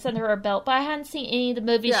acting credits under her belt, but I hadn't seen any of the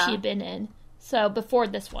movies she'd been in. So, before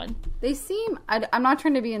this one. They seem... I'm not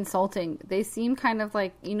trying to be insulting. They seem kind of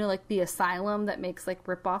like, like the Asylum that makes, like,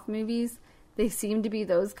 rip-off movies. They seem to be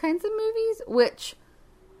those kinds of movies, which,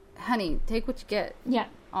 honey, take what you get. Yeah.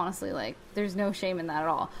 Honestly, like, there's no shame in that at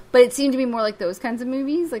all. But it seemed to be more like those kinds of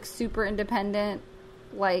movies, like, super independent,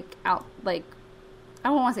 I don't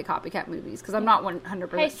want to say copycat movies, because I'm not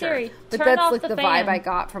 100% hey, sure. Siri, but turn that's, off like, the the fan. vibe I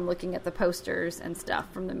got from looking at the posters and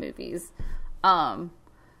stuff from the movies.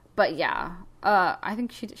 But yeah... I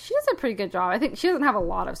think she does a pretty good job. I think she doesn't have a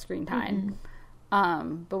lot of screen time.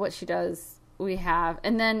 Mm-hmm. But what she does, we have...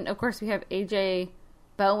 And then, of course, we have AJ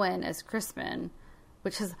Bowen as Crispin,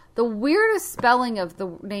 which is the weirdest spelling of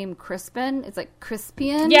the name Crispin. It's like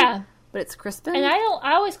Crispian. Yeah. But it's Crispin. And I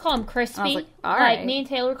always call him Crispy. Like, all right. Me and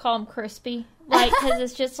Taylor call him Crispy. Like, because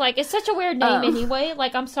it's just like, it's such a weird name anyway.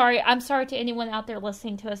 Like, I'm sorry to anyone out there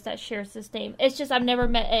listening to us that shares this name. It's just, I've never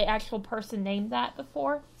met an actual person named that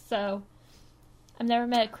before. So... I've never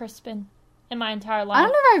met a Crispin in my entire life. I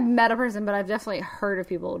don't know if I've met a person, but I've definitely heard of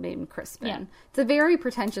people named Crispin. Yeah. It's a very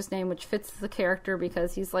pretentious name, which fits the character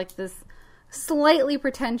because he's like this slightly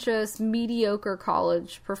pretentious, mediocre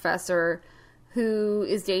college professor who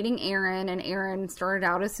is dating Erin, and Erin started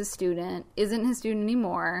out as his student, isn't his student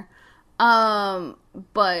anymore.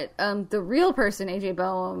 But the real person, AJ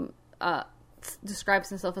Bowen, describes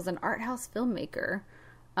himself as an art house filmmaker.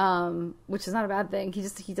 Which is not a bad thing.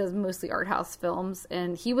 He does mostly art house films,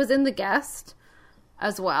 and he was in The Guest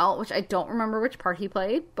as well, which I don't remember which part he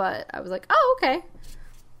played, but I was like, oh, okay.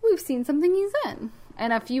 We've seen something he's in.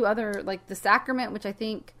 And a few other, like The Sacrament, which I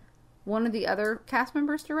think one of the other cast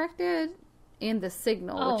members directed, and The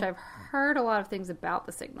Signal, which I've heard a lot of things about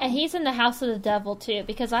The Signal. And he's in The House of the Devil too,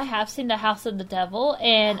 because I have seen The House of the Devil,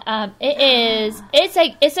 and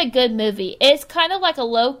it's a good movie. It's kind of like a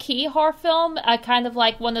low key horror film, kind of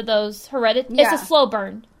like one of those Hereditary. Yeah. It's a slow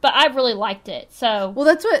burn, but I really liked it. So well,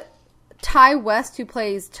 that's what Ty West, who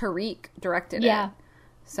plays Tariq, directed it.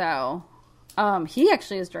 So he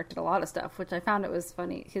actually has directed a lot of stuff, which I found it was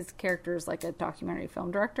funny. His character is like a documentary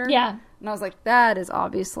film director. Yeah, and I was like, that is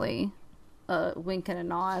obviously a wink and a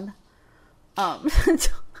nod.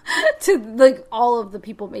 To like all of the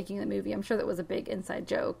people making the movie. I'm sure that was a big inside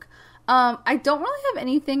joke. I don't really have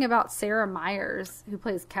anything about Sarah Myers, who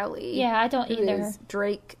plays Kelly. Yeah, I don't either. Who is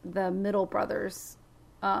Drake, the middle brother's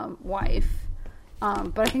wife.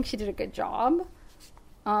 But I think she did a good job.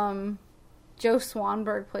 Joe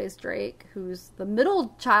Swanberg plays Drake, who's the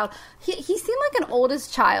middle child. He seemed like an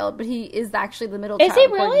oldest child, but he is actually the middle child. Is he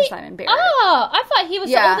really? Simon Barrett. Oh, I thought he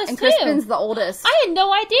was the oldest and too. Crispin's the oldest. I had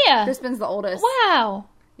no idea. Crispin's the oldest. Wow.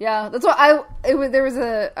 Yeah, that's what there was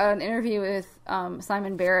an interview with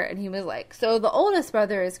Simon Barrett, and he was like, so the oldest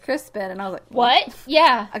brother is Crispin, and I was like, what?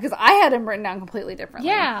 Yeah. Because I had him written down completely differently.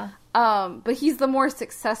 Yeah. But he's the more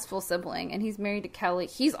successful sibling, and he's married to Kelly.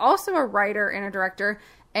 He's also a writer and a director,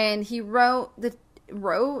 and he wrote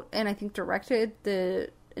and I think directed the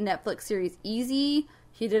Netflix series Easy.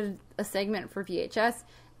 He did a segment for VHS.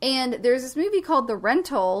 And there's this movie called The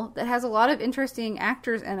Rental that has a lot of interesting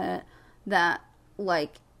actors in it that,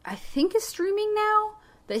 like, I think is streaming now,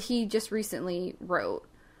 that he just recently wrote.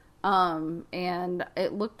 And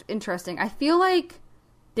it looked interesting. I feel like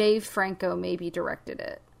Dave Franco maybe directed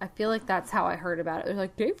it. I feel like that's how I heard about it. It was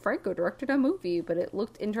like, Dave Franco directed a movie, but it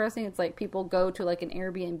looked interesting. It's like people go to like an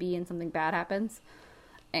Airbnb and something bad happens.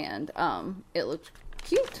 And it looked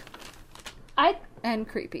cute. And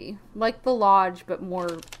creepy. Like The Lodge, but more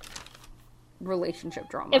relationship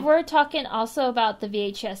drama. If we're talking also about the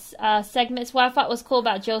VHS segments, what I thought was cool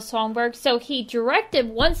about Joe Swanberg, so he directed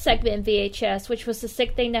one segment in VHS, which was the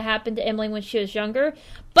sick thing that happened to Emily when she was younger,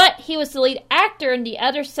 but he was the lead actor in the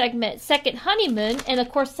other segment, Second Honeymoon, and of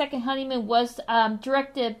course Second Honeymoon was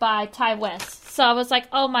directed by Ty West. So I was like,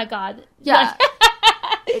 oh my god. Yeah.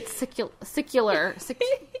 It's circular. Oh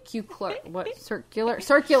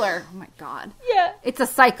my god. Yeah. It's a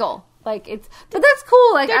cycle. Like, but that's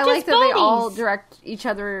cool. Like, I like that buddies. They all direct each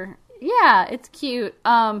other. Yeah, it's cute.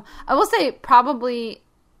 I will say probably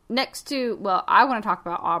next to, well, I want to talk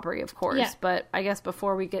about Aubrey, of course, yeah. But I guess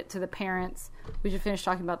before we get to the parents, we should finish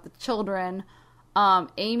talking about the children.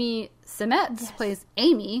 Amy Seimetz plays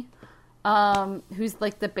Amy, who's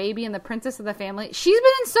like the baby and the princess of the family. She's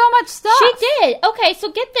been in so much stuff. She did. Okay,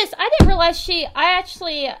 so get this. I didn't realize I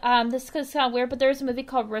actually, this is kind of weird, but there's a movie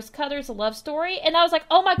called Risk Cutters, A Love Story, and I was like,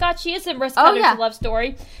 oh my god, she is in Risk Cutters, A Love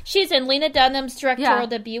Story. She's in Lena Dunham's directorial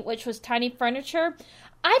debut, which was Tiny Furniture.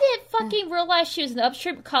 I didn't fucking realize she was in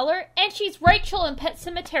Upstream Color, and she's Rachel in Pet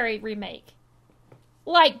Sematary remake.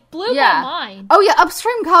 Like, blew my mind. Oh yeah,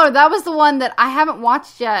 Upstream Color, that was the one that I haven't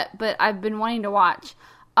watched yet, but I've been wanting to watch.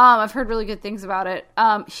 I've heard really good things about it.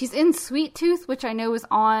 She's in Sweet Tooth, which I know is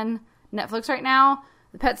on Netflix right now.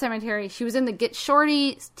 The Pet Sematary. She was in the Get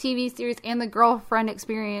Shorty TV series and the Girlfriend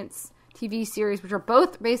Experience TV series, which are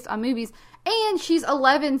both based on movies. And she's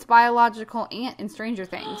Eleven's biological aunt in Stranger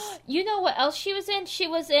Things. You know what else she was in? She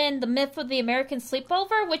was in The Myth of the American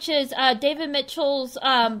Sleepover, which is David Mitchell's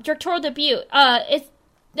directorial debut.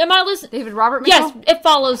 Am I listening? David Robert Mitchell? Yes, it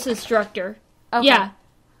follows his director. Okay. Yeah.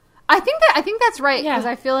 I think that's right, because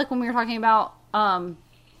I feel like when we were talking about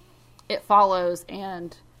It Follows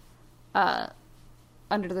and Under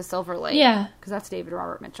the Silver Lake, because that's David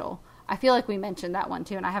Robert Mitchell. I feel like we mentioned that one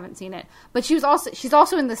too, and I haven't seen it. But she's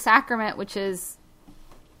also in The Sacrament, which is,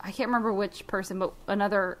 I can't remember which person, but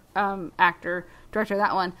another actor directed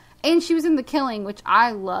that one. And she was in The Killing, which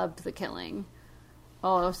I loved. The Killing.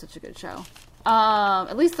 Oh, it was such a good show.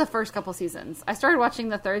 At least the first couple seasons. I started watching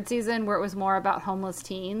the third season where it was more about homeless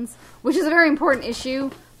teens, which is a very important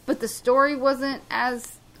issue, but the story wasn't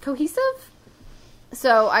as cohesive.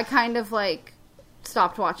 So I kind of like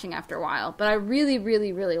stopped watching after a while. But I really,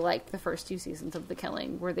 really, really liked the first two seasons of The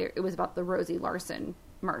Killing, where it was about the Rosie Larson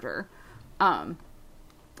murder. I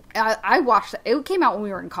watched it. It came out when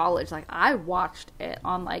we were in college. Like, I watched it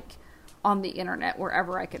on the internet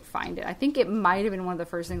wherever I could find it. I think it might have been one of the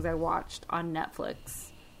first things I watched on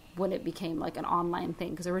Netflix when it became like an online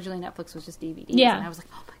thing, because originally Netflix was just DVDs. Yeah. And I was like,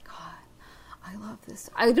 oh my god, I love this.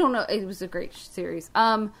 I don't know, it was a great series.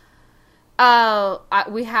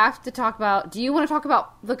 We have to talk about, do you want to talk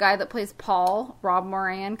about the guy that plays Paul, Rob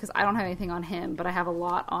Moran? Because I don't have anything on him, but I have a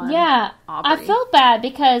lot on Aubrey. I felt bad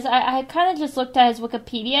because I kind of just looked at his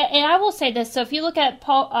Wikipedia, and I will say this, so if you look at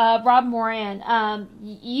Rob Moran,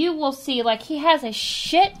 you will see, like, he has a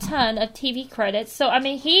shit ton of TV credits. So, I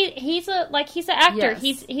mean, he's an actor.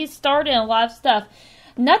 Yes. He's starred in a lot of stuff.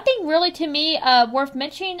 Nothing really, to me, worth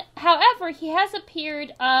mentioning. However, he has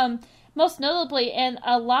appeared, most notably in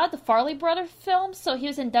a lot of the Farley Brothers films. So he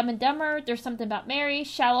was in Dumb and Dumber, There's Something About Mary,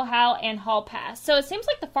 Shallow Hal, and Hall Pass. So it seems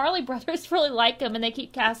like the Farley Brothers really like him, and they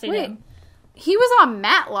keep casting him. He was on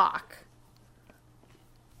Matlock.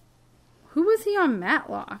 Who was he on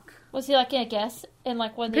Matlock? Was he like in a guest in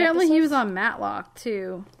like one of the Apparently episodes? he was on Matlock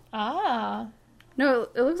too. Ah. No,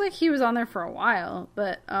 it looks like he was on there for a while,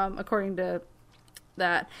 but according to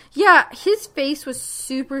that. Yeah, his face was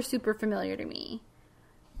super, super familiar to me.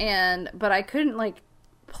 But I couldn't, like,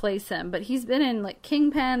 place him. But he's been in, like,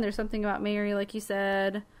 Kingpin, There's Something About Mary, like you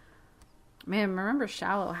said. Man, remember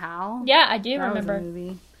Shallow Hal? Yeah, I do that remember. Was a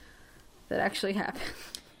movie that actually happened.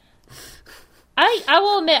 I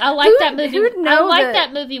will admit, I liked that movie. I liked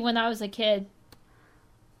that movie when I was a kid.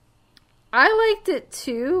 I liked it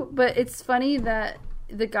too, but it's funny that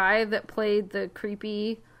the guy that played the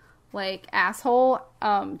creepy, like, asshole,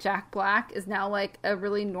 Jack Black, is now, like, a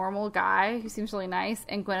really normal guy who seems really nice,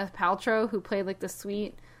 and Gwyneth Paltrow, who played, like, the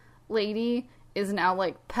sweet lady, is now,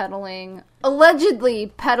 like,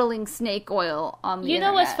 allegedly peddling snake oil on the internet. You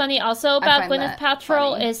know what's funny also about Gwyneth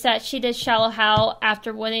Paltrow is that she did Shallow Hal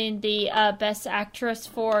after winning the Best Actress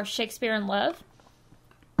for Shakespeare in Love.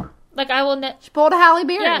 Like, I will... She pulled a Halle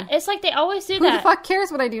Berry. Yeah, it's like they always do that. Who the fuck cares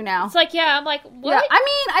what I do now? It's like, yeah, I'm like, what? Yeah, I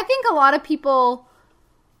mean, I think a lot of people...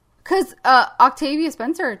 Because Octavia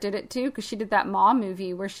Spencer did it, too, because she did that Mom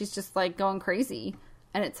movie where she's just, like, going crazy.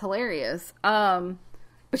 And it's hilarious.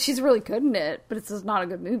 But she's really good in it, but it's just not a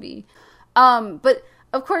good movie. But,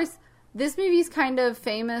 of course, this movie's kind of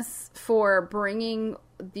famous for bringing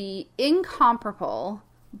the incomparable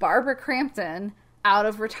Barbara Crampton out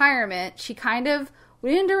of retirement. She kind of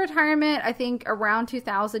went into retirement, I think, around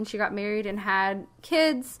 2000. She got married and had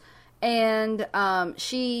kids. And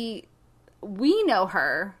we know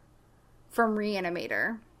her from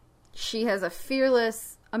Reanimator. She has a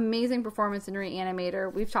fearless, amazing performance in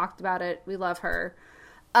Reanimator. We've talked about it. We love her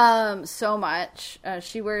so much.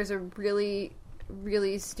 She wears a really,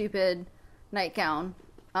 really stupid nightgown.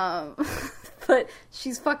 But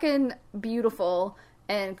she's fucking beautiful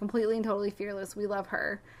and completely and totally fearless. We love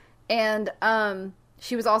her. And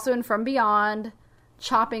she was also in From Beyond,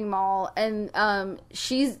 Chopping Mall, and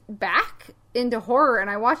she's back into horror. And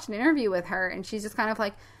I watched an interview with her, and she's just kind of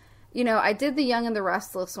like, you know, I did The Young and the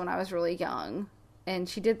Restless when I was really young, and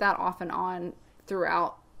she did that off and on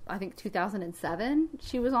throughout, I think, 2007.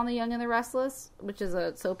 She was on The Young and the Restless, which is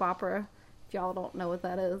a soap opera. If y'all don't know what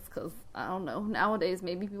that is, because I don't know, nowadays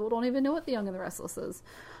maybe people don't even know what The Young and the Restless is.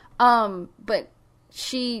 But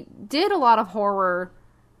she did a lot of horror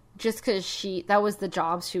just because that was the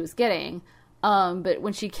jobs she was getting. But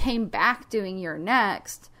when she came back doing You're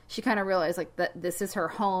Next, she kind of realized, like, that this is her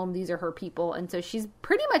home, these are her people, and so she's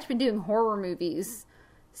pretty much been doing horror movies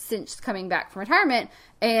since coming back from retirement.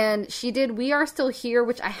 And she did We Are Still Here,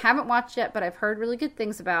 which I haven't watched yet, but I've heard really good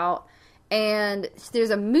things about. And there's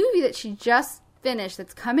a movie that she just finished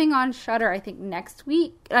that's coming on Shudder, I think next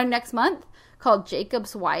month, called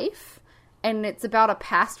Jacob's Wife, and it's about a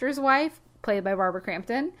pastor's wife played by Barbara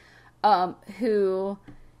Crampton, who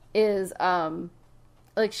is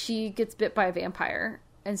like, she gets bit by a vampire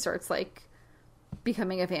and starts, like,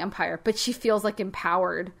 becoming a vampire, but she feels, like,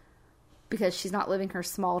 empowered because she's not living her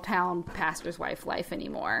small town pastor's wife life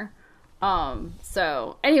anymore.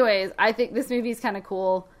 So anyways, I think this movie is kind of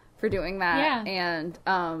cool for doing that. Yeah.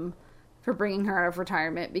 And for bringing her out of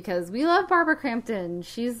retirement, because we love Barbara Crampton.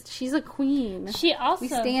 She's a queen. We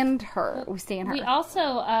stand her. We also,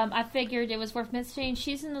 I figured it was worth mentioning,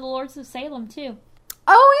 she's in The Lords of Salem too.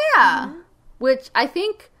 Oh yeah. Mm-hmm. Which I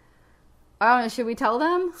think, I don't know, should we tell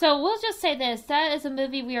them? So we'll just say this. That is a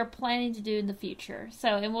movie we are planning to do in the future. So,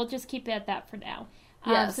 and we'll just keep it at that for now.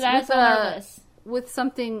 Yes. So that's on our list. With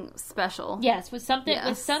something special. Yes, with someone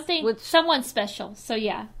special. So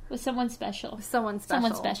yeah, with someone special. Someone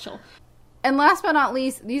special. And last but not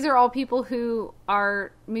least, these are all people who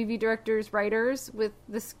are movie directors, writers with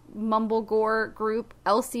this Mumblegore group.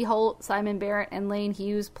 Elsie Holt, Simon Barrett, and Lane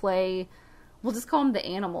Hughes play, we'll just call them the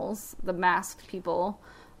animals, the masked people.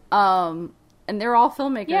 And they're all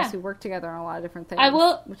filmmakers who work together on a lot of different things,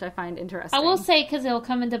 which I find interesting. I will say, because it'll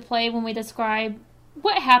come into play when we describe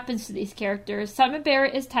what happens to these characters. Simon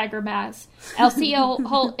Barrett is Tiger Mask, Elsie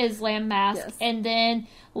Holt is Lamb Mask, and then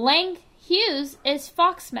Lane Hughes is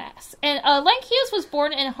Fox Mask. And Lane Hughes was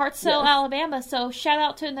born in Hartselle, Alabama, so shout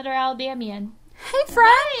out to another Alabamian. Hey, friend!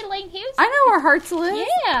 Hey, Lane Hughes. I know where Hartselle is.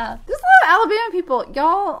 Yeah. There's a lot of Alabama people.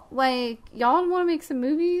 Y'all want to make some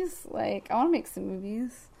movies? Like, I want to make some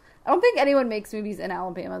movies. I don't think anyone makes movies in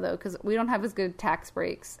Alabama, though, because we don't have as good tax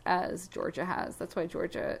breaks as Georgia has. That's why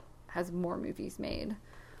Georgia has more movies made.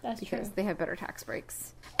 That's because true. They have better tax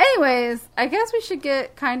breaks. Anyways, I guess we should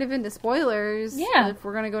get kind of into spoilers. Yeah. If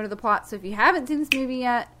we're going to go to the plot. So if you haven't seen this movie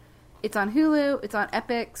yet, it's on Hulu. It's on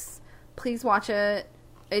Epix. Please watch it.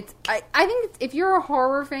 I think if you're a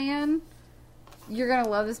horror fan, you're going to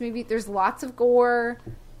love this movie. There's lots of gore.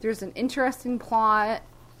 There's an interesting plot.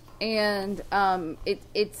 And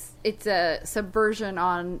it's a subversion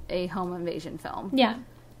on a home invasion film. Yeah.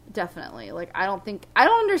 Definitely. Like, I don't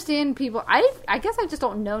understand people. I guess I just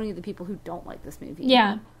don't know any of the people who don't like this movie.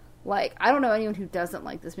 Yeah. Like, I don't know anyone who doesn't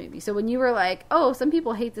like this movie. So when you were like, oh, some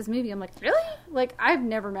people hate this movie, I'm like, really? Like, I've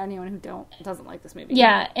never met anyone who doesn't like this movie.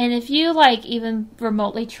 Yeah, and if you, like, even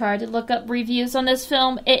remotely try to look up reviews on this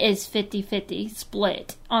film, it is 50-50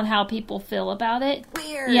 split on how people feel about it.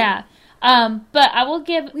 Weird. Yeah. But I will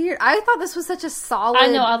give... Weird. I thought this was such a solid... I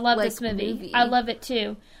know, I love this movie. I love it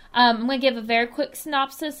too. I'm going to give a very quick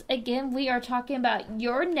synopsis. Again, we are talking about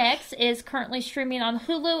You're Next is currently streaming on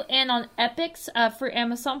Hulu and on Epix for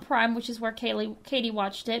Amazon Prime, which is where Katie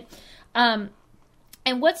watched it.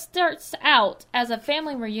 And what starts out as a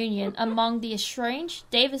family reunion among the estranged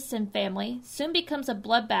Davison family soon becomes a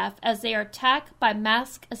bloodbath as they are attacked by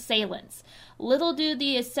masked assailants. Little do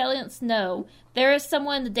the assailants know, there is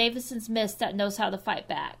someone in the Davisons' midst that knows how to fight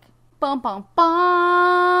back. Bum, bum,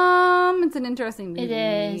 bum. It's an interesting movie. It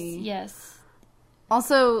is, yes.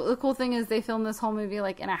 Also, the cool thing is they filmed this whole movie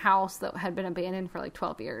like in a house that had been abandoned for like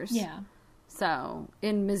 12 years. Yeah. So,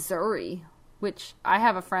 in Missouri, which I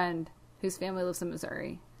have a friend whose family lives in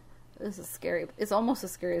Missouri. This is scary. It's almost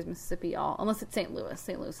as scary as Mississippi, y'all. Unless it's St. Louis.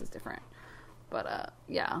 St. Louis is different. But,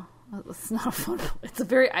 yeah. It's not a fun place. It's a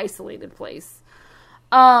very isolated place.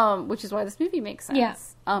 Which is why this movie makes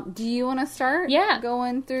sense. Yeah. Do you want to start? Yeah.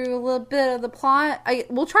 Going through a little bit of the plot?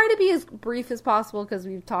 We'll try to be as brief as possible because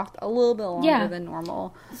we've talked a little bit longer than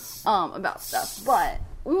normal about stuff. But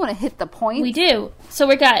we want to hit the point. We do. So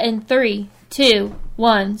we got in 3, 2,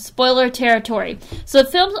 1. Spoiler territory. So the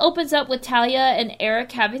film opens up with Talia and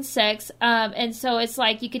Eric having sex. And so it's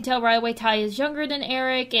like you can tell right away Talia's younger than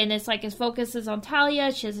Eric. And it's like his focus is on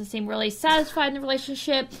Talia. She doesn't seem really satisfied in the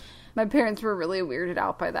relationship. My parents were really weirded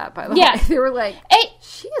out by that, by the way. They were like,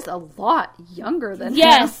 she is a lot younger than him.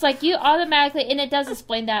 Yes, like you automatically, and it does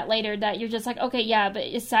explain that later, that you're just like, okay, yeah, but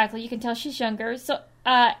exactly, you can tell she's younger. So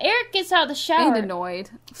Eric gets out of the shower. And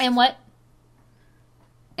annoyed. And what?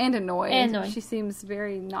 And annoyed. She seems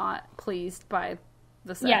very not pleased by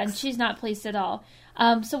the sex. Yeah, and she's not pleased at all.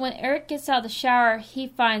 So when Eric gets out of the shower, he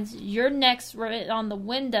finds You're Next written on the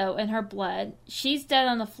window in her blood. She's dead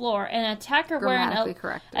on the floor, and an attacker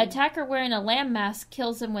wearing a lamb mask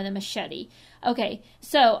kills him with a machete. Okay,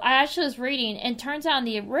 so I actually was reading, and turns out in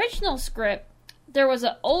the original script, there was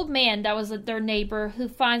an old man that was their neighbor who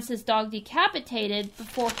finds his dog decapitated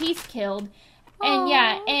before he's killed. And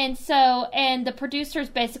and the producers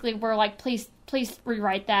basically were like, please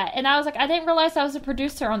rewrite that. And I was like, I didn't realize I was a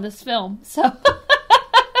producer on this film. So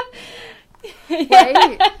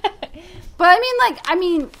right. But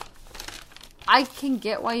I can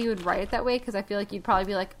get why you would write it that way, because I feel like you'd probably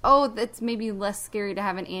be like, oh, that's maybe less scary to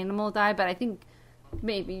have an animal die, but I think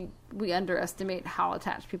maybe we underestimate how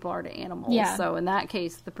attached people are to animals. Yeah. So in that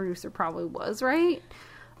case, the producer probably was right.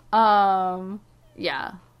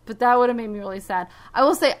 Yeah. But that would have made me really sad. I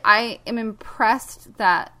will say I am impressed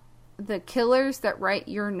that the killers that write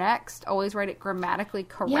You're Next always write it grammatically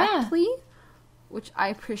correctly, which I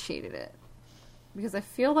appreciated it. Because I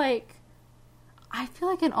feel like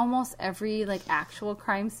in almost every like actual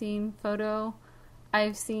crime scene photo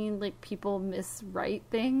I've seen, like, people miswrite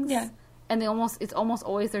things. Yeah. And it's almost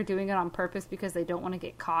always they're doing it on purpose because they don't want to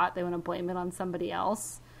get caught. They want to blame it on somebody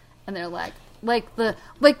else. And they're like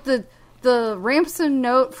the ransom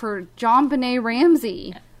note for John Benet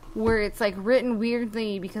Ramsey, where it's like written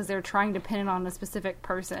weirdly because they're trying to pin it on a specific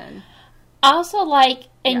person. I also like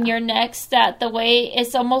in You're Next that the way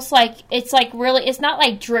it's almost like it's like really, it's not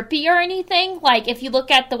like drippy or anything. Like if you look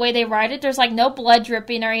at the way they write it, there's like no blood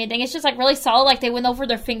dripping or anything. It's just like really solid. Like they went over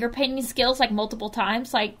their finger painting skills like multiple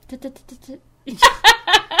times. Like it's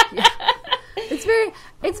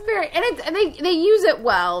very, and they use it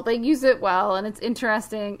well. They use it well, and it's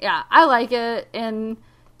interesting. Yeah, I like it, and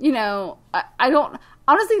I don't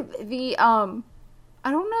honestly I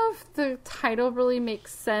don't know if the title really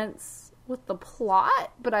makes sense with the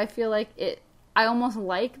plot, but I feel like I almost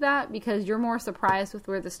like that because you're more surprised with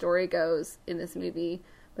where the story goes in this movie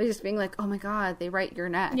by just being like, oh my god, they write You're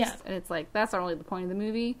Next. Yeah. And it's like, that's not really the point of the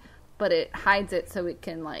movie, but it hides it so it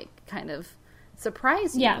can like kind of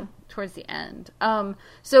surprise you towards the end.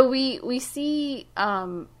 So we see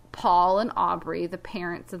Paul and Aubrey, the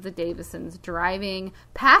parents of the Davisons, driving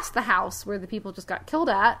past the house where the people just got killed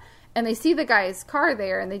at, and they see the guy's car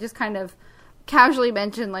there, and they just kind of casually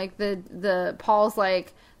mention, like, the Paul's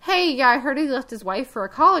like, hey, yeah, I heard he left his wife for a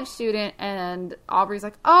college student, and Aubrey's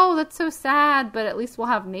like, oh, that's so sad, but at least we'll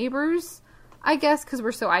have neighbors, I guess, because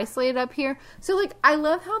we're so isolated up here. So, like, I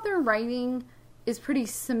love how their writing is pretty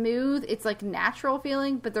smooth. It's, like, natural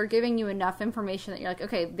feeling, but they're giving you enough information that you're like,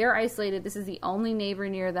 okay, they're isolated, this is the only neighbor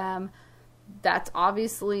near them, that's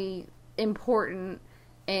obviously important,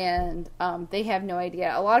 and they have no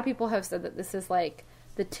idea. A lot of people have said that this is, like,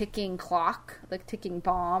 the ticking clock, like ticking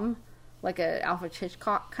bomb, like a Alfred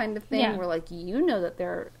Hitchcock kind of thing, where like that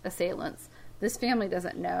they're assailants. This family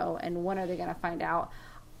doesn't know, and when are they going to find out?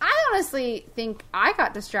 I honestly think I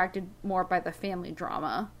got distracted more by the family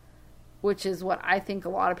drama which is what I think a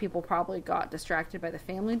lot of people probably got distracted by the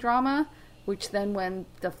family drama, which then when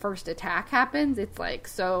the first attack happens, it's like,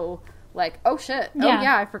 so, like, oh shit, oh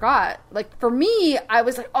yeah, I forgot. Like, for me, I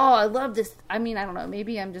was like, oh, I love this. I mean, I don't know,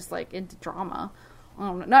 maybe I'm just, like, into drama. I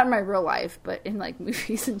don't know, not in my real life, but in, like,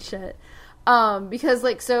 movies and shit. Because,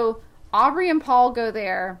 like, so Aubrey and Paul go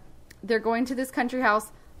there. They're going to this country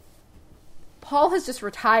house. Paul has just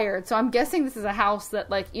retired, so I'm guessing this is a house that,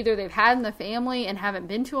 like, either they've had in the family and haven't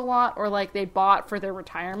been to a lot, or, like, they bought for their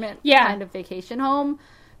retirement kind of vacation home,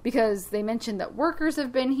 because they mentioned that workers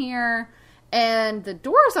have been here, and the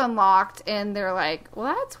door's unlocked, and they're like,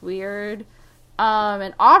 well, that's weird.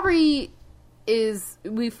 And Aubrey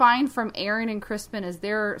we find from Aaron and Crispin, as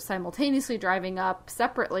they're simultaneously driving up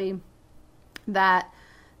separately, that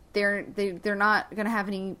they're not going to have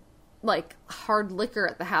any, like, hard liquor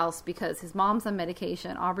at the house because his mom's on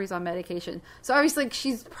medication, Aubrey's on medication. So obviously, like,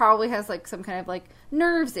 she's probably has, like, some kind of, like,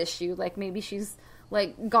 nerves issue. Like, maybe she's,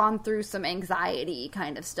 like, gone through some anxiety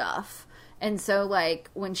kind of stuff. And so, like,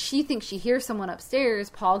 when she thinks she hears someone upstairs,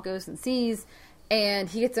 Paul goes and sees, and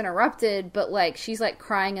he gets interrupted, but, like, she's, like,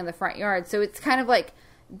 crying in the front yard. So it's kind of like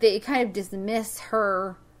they kind of dismiss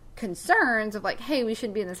her concerns of, like, hey, we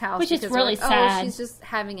shouldn't be in this house. Which is really like, sad. Oh, she's just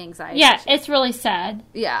having anxiety. Yeah, it's really sad.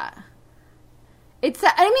 Yeah. I mean,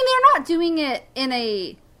 they're not doing it in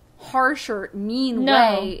a harsh or mean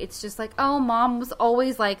way. It's just like, oh, mom was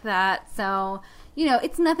always like that. So, you know,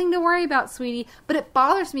 it's nothing to worry about, sweetie. But it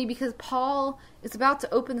bothers me because Paul is about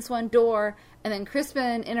to open this one door, and then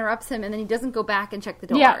Crispin interrupts him, and then he doesn't go back and check the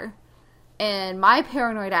door. Yeah. And my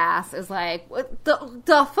paranoid ass is like, what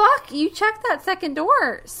the fuck? You checked that second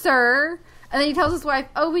door, sir. And then he tells his wife,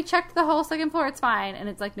 oh, we checked the whole second floor. It's fine. And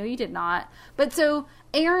it's like, no, you did not. But so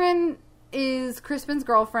Aaron is Crispin's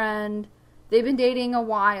girlfriend. They've been dating a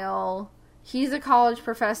while. He's a college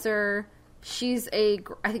professor. She's I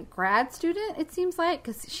think, grad student, it seems like,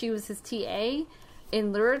 because she was his TA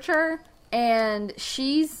in literature. And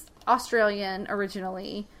she's Australian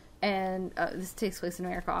originally. And this takes place in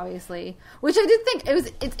America, obviously. Which I did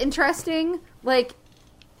think, it's interesting. Like,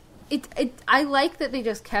 I like that they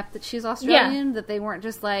just kept that she's Australian. That they weren't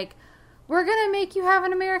just like, we're going to make you have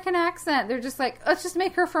an American accent. They're just like, let's just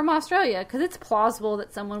make her from Australia. Because it's plausible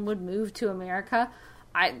that someone would move to America.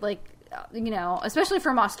 You know, especially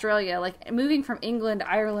from Australia. Like, moving from England,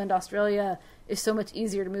 Ireland, Australia is so much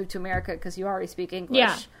easier to move to America because you already speak English.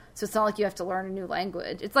 Yeah. So it's not like you have to learn a new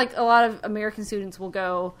language. It's like a lot of American students will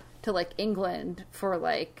go to, like, England for,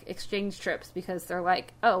 like, exchange trips because they're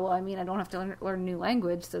like, oh, well, I mean, I don't have to learn a new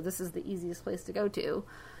language, so this is the easiest place to go to.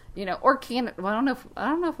 You know, or Canada. Well, I don't know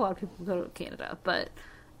if a lot of people go to Canada, but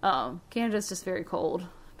Canada's just very cold.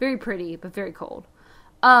 Very pretty, but very cold.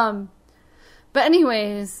 But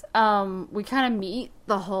anyways, we kind of meet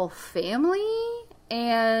the whole family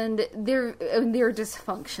and their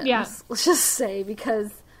dysfunctions. Yeah. Let's just say,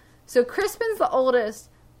 because so Crispin's the oldest,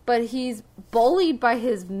 but he's bullied by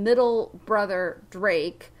his middle brother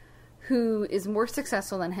Drake, who is more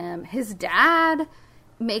successful than him. His dad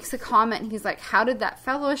makes a comment, and he's like, how did that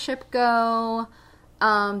fellowship go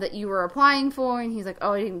that you were applying for? And he's like,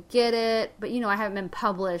 oh, I didn't get it, but, you know, I haven't been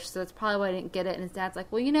published, so that's probably why I didn't get it. And his dad's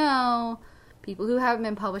like, well, you know, people who haven't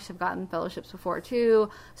been published have gotten fellowships before too.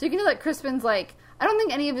 So you can know that Crispin's like, I don't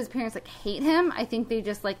think any of his parents like hate him. I think they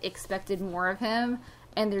just like expected more of him,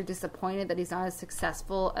 and they're disappointed that he's not as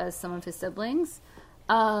successful as some of his siblings.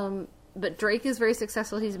 But Drake is very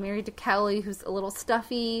successful. He's married to Kelly, who's a little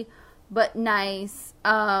stuffy but nice.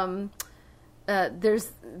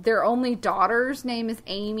 There's their only daughter's name is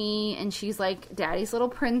Amy, and she's like daddy's little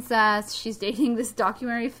princess. She's dating this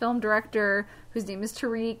documentary film director whose name is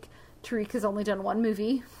Tariq. Tariq has only done one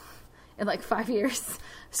movie in like 5 years.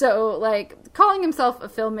 So like calling himself a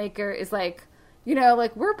filmmaker is like, you know,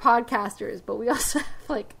 like we're podcasters, but we also have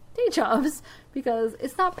like day jobs because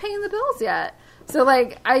it's not paying the bills yet. So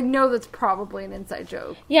like I know that's probably an inside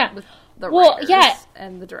joke. Yeah. With the writers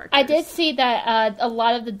and the directors. I did see that a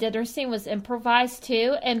lot of the dinner scene was improvised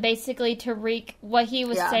too, and basically Tariq, what he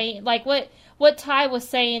was saying, like what Ty was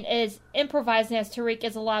saying is improvising as Tariq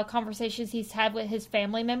is a lot of conversations he's had with his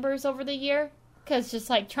family members over the year, because just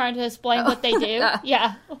like trying to explain what they do.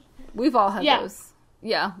 Yeah. We've all had those.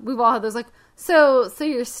 Yeah, we've all had those. Like, so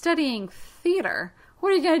you're studying theater.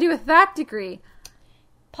 What are you going to do with that degree?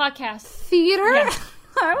 Podcast. Theater? Yeah.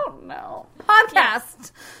 I don't know. Podcast.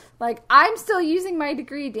 Yeah. Like, I'm still using my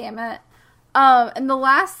degree, damn it. And the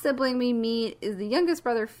last sibling we meet is the youngest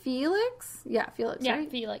brother, Felix. Yeah, Felix, right? Yeah,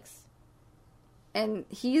 Felix. And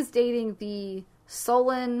he is dating the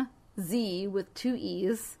Solon Z with 2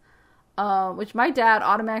 E's, which my dad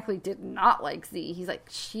automatically did not like Z. He's like,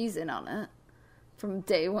 she's in on it. from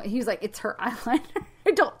day one. He was like, it's her eyeliner.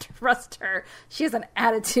 I don't trust her. She has an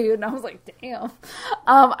attitude. And I was like, damn. And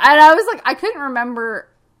I was like, I couldn't remember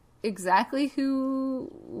exactly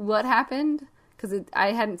what happened because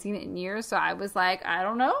I hadn't seen it in years. So I was like, I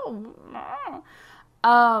don't know.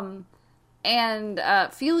 And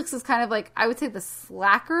Felix is kind of like, I would say, the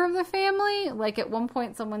slacker of the family. Like, at one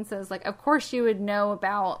point someone says, like, of course you would know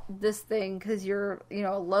about this thing because you're, you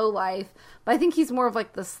know, a lowlife. But I think he's more of,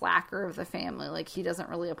 like, the slacker of the family. Like, he doesn't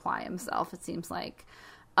really apply himself, it seems like.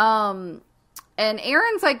 And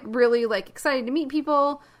Erin's, like, really, like, excited to meet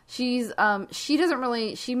people. She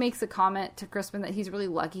makes a comment to Crispin that he's really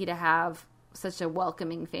lucky to have such a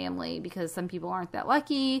welcoming family because some people aren't that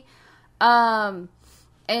lucky.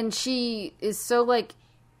 And she is so, like,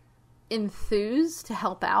 enthused to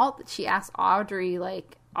help out that she asks Aubrey,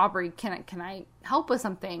 can I help with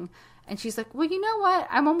something? And she's like, well, you know what?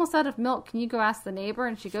 I'm almost out of milk. Can you go ask the neighbor?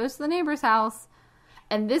 And she goes to the neighbor's house.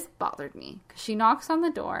 And this bothered me because she knocks on the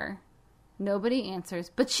door. Nobody answers.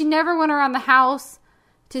 But she never went around the house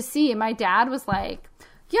to see. And my dad was like,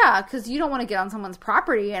 yeah, because you don't want to get on someone's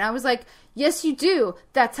property. And I was like, yes, you do.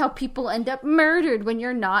 That's how people end up murdered when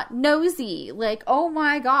you're not nosy. Like, oh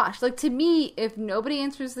my gosh. Like, to me, if nobody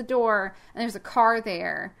answers the door and there's a car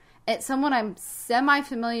there, and it's someone I'm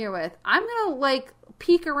semi-familiar with, I'm going to, like,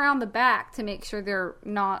 peek around the back to make sure they're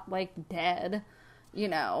not, like, dead, you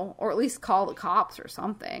know, or at least call the cops or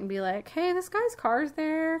something. Be like, hey, this guy's car's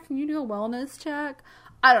there. Can you do a wellness check?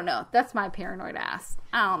 I don't know. That's my paranoid ass.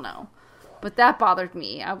 I don't know. But that bothered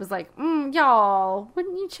me. I was like, y'all,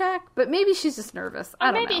 wouldn't you check? But maybe she's just nervous.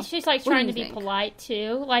 I don't know. Maybe she's, like, trying to be polite,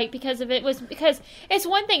 too. Like, because it's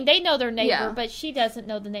one thing, they know their neighbor, but she doesn't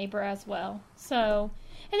know the neighbor as well. So,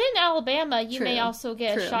 and in Alabama, you may also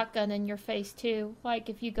get a shotgun in your face, too. Like,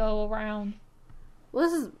 if you go around. Well,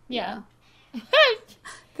 this is, yeah.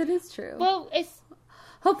 That is true. Well,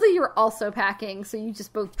 hopefully you're also packing, so you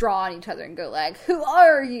just both draw on each other and go like, who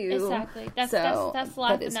are you? Exactly. That's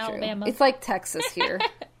life in Alabama. It's like Texas here.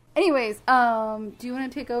 Anyways, do you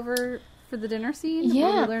want to take over for the dinner scene? Yeah.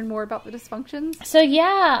 Where we learn more about the dysfunctions?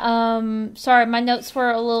 So, sorry, my notes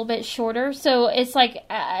were a little bit shorter. So, it's like,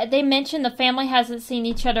 they mentioned the family hasn't seen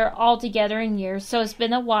each other all together in years, so it's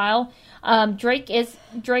been a while. Drake is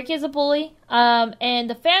a bully, and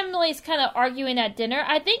the family's kind of arguing at dinner.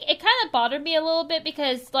 I think it kind of bothered me a little bit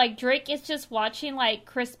because, like, Drake is just watching, like,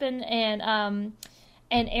 Crispin and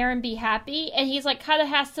Erin be happy, and he's, like, kind of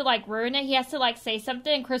has to, like, ruin it. He has to, like, say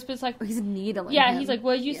something, and Crispin's like... He's needling Yeah, him. he's like,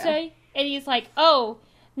 what'd you say? And he's like, oh,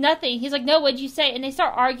 nothing. He's like, no, what'd you say? And they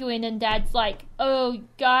start arguing, and Dad's like, oh,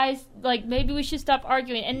 guys, like, maybe we should stop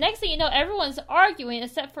arguing. And next thing you know, everyone's arguing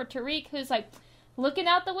except for Tariq, who's, like... looking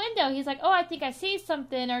out the window. He's like, oh, I think I see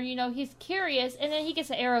something, or, you know, he's curious, and then he gets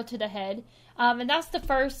an arrow to the head. And that's the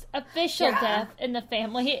first official death in the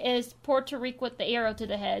family, is poor Tariq with the arrow to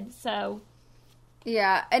the head, so...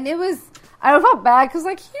 Yeah, and I felt bad, because,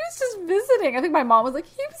 like, he was just visiting. I think my mom was like,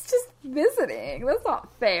 he was just visiting. That's not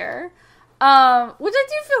fair. Which I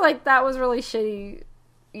do feel like that was really shitty,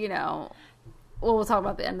 you know. Well, we'll talk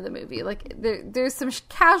about the end of the movie. Like, there's some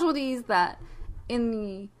casualties that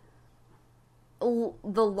in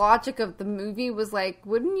the logic of the movie was like,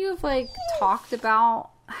 wouldn't you have, like, talked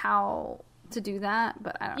about how to do that?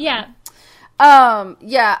 But I don't know.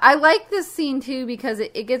 Yeah, I like this scene too because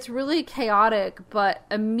it gets really chaotic, but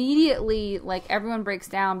immediately, like, everyone breaks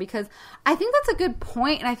down, because I think that's a good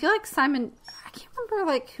point, and I feel like Simon, I can't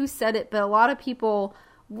remember, like, who said it, but a lot of people,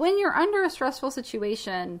 when you're under a stressful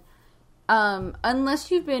situation,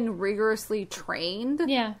 unless you've been rigorously trained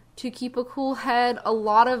to keep a cool head, a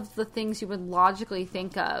lot of the things you would logically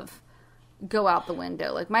think of go out the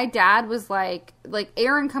window. Like, my dad was like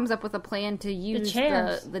Erin comes up with a plan to use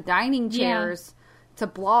the dining chairs to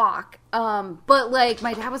block. But, like,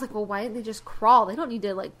 my dad was like, well, why didn't they just crawl? They don't need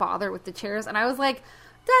to, like, bother with the chairs. And I was like,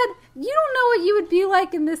 Dad, you don't know what you would be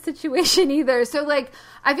like in this situation either. So, like,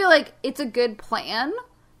 I feel like it's a good plan.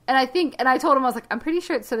 And I told him, I was like, I'm pretty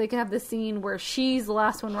sure it's so they can have this scene where she's the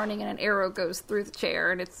last one running and an arrow goes through the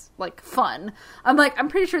chair and it's, like, fun. I'm like, I'm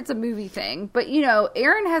pretty sure it's a movie thing. But, you know,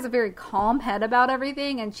 Erin has a very calm head about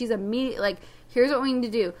everything, and she's immediately like, here's what we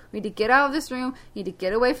need to do. We need to get out of this room. We need to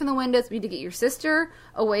get away from the windows. We need to get your sister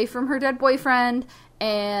away from her dead boyfriend.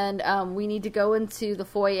 And we need to go into the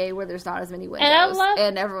foyer where there's not as many windows.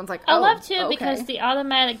 And everyone's like, oh, I love, too, okay. because the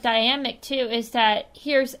automatic dynamic, too, is that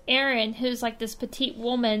here's Erin, who's, like, this petite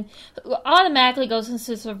woman, who automatically goes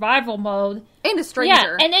into survival mode. And a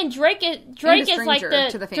stranger. Yeah, and then Drake is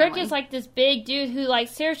like this big dude who, like,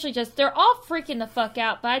 seriously just, they're all freaking the fuck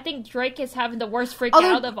out, but I think Drake is having the worst freak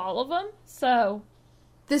out of all of them, so...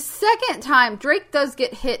 the second time, Drake does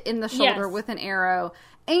get hit in the shoulder with an arrow,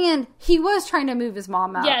 and he was trying to move his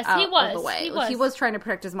mom out, yes, he was. Of the way. He was trying to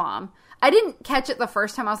protect his mom. I didn't catch it the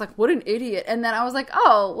first time. I was like, what an idiot. And then I was like,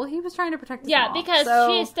 oh, well, he was trying to protect his mom. Yeah, because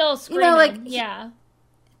she's still screaming.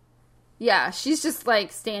 Yeah, she's just,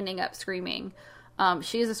 like, standing up screaming.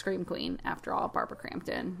 She is a scream queen, after all, Barbara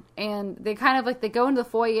Crampton. And they kind of, like, they go into the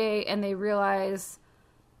foyer and they realize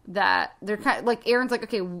that they're kind of, like, Aaron's like,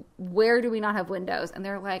 okay, where do we not have windows? And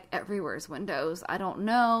they're like, everywhere's windows. I don't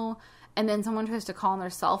know. And then someone tries to call on their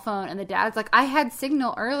cell phone, and the dad's like, I had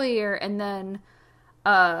signal earlier. And then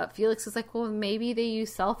Felix is like, well, maybe they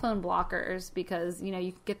use cell phone blockers because, you know,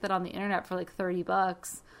 you can get that on the internet for like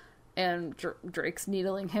 $30. And Drake's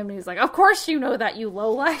needling him, and he's like, of course you know that, you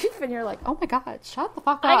lowlife. And you're like, oh my god, shut the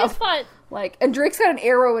fuck up. I just thought, like, and Drake's got an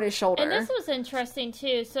arrow in his shoulder. And this was interesting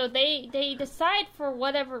too. So they decide, for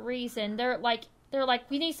whatever reason, they're like,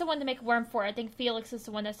 we need someone to make a run for it. I think Felix is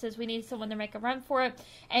the one that says we need someone to make a run for it.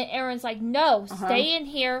 And Aaron's like, no, stay in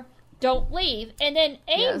here. Don't leave. And then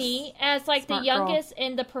Amy, as like smart the youngest girl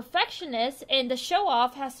and the perfectionist and the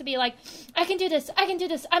show-off, has to be like, I can do this.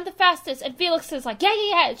 I'm the fastest. And Felix is like,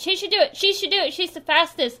 yeah. She should do it. She's the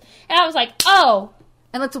fastest. And I was like, oh.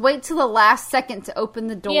 And let's wait till the last second to open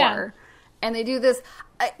the door. Yeah. And they do this.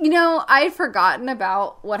 You know, I had forgotten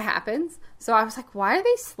about what happens. So I was like, why are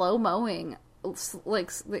they slow-mowing?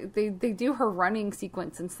 Like, they do her running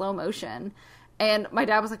sequence in slow motion. And my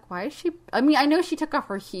dad was like, why is she... I mean, I know she took off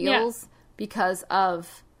her heels because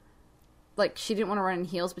of... Like, she didn't want to run in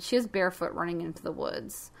heels, but she was barefoot running into the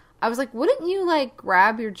woods. I was like, wouldn't you, like,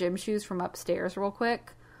 grab your gym shoes from upstairs real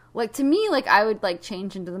quick? Like, to me, like, I would, like,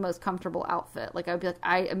 change into the most comfortable outfit. Like, I would be like,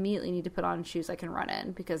 I immediately need to put on shoes I can run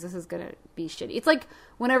in because this is going to be shitty. It's like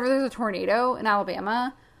whenever there's a tornado in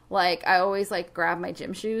Alabama... Like, I always, like, grab my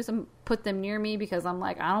gym shoes and put them near me because I'm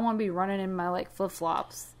like, I don't want to be running in my, like,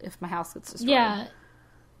 flip-flops if my house gets destroyed. Yeah.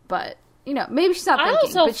 But, you know, maybe she's not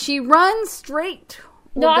thinking. But she runs straight.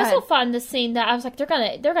 No, I also found the scene that I was like, they're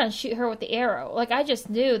gonna shoot her with the arrow. Like, I just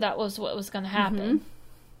knew that was what was going to happen. Mm-hmm.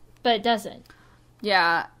 But it doesn't.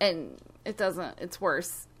 Yeah, and it doesn't. It's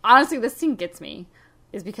worse. Honestly, this scene gets me.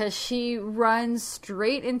 Is because she runs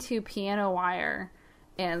straight into piano wire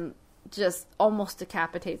and... just almost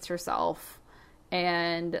decapitates herself,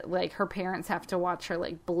 and like her parents have to watch her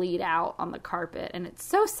like bleed out on the carpet, and it's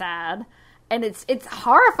so sad, and it's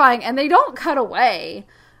horrifying, and they don't cut away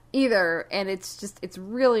either, and it's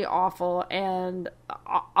really awful. And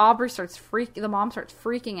Aubrey the mom starts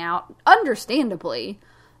freaking out, understandably,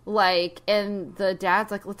 like, and the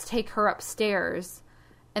dad's like, let's take her upstairs.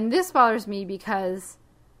 And this bothers me because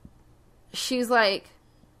she's like,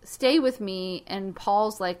 stay with me, and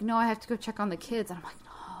Paul's like, no, I have to go check on the kids. And I'm like,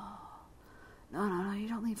 no, you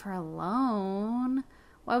don't leave her alone.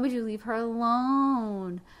 Why would you leave her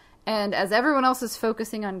alone? And as everyone else is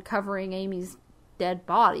focusing on covering Amy's dead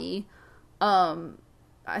body,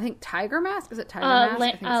 I think Tiger Mask? Is it Tiger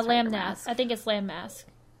Mask? Lamb Mask. I think it's Lamb Mask.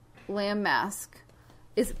 Lamb Mask.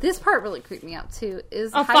 This part really creeped me out too.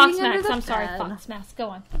 Fox Mask. I'm sorry, Fox Mask. Go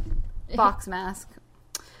on. Fox Mask.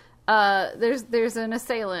 There's an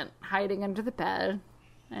assailant hiding under the bed,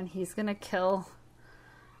 and he's gonna kill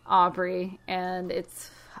Aubrey, and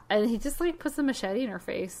he just like puts a machete in her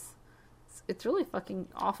face. It's really fucking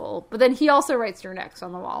awful. But then he also writes her next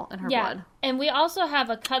on the wall in her blood. And we also have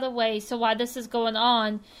a cutaway. So while this is going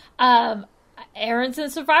on, Erin's in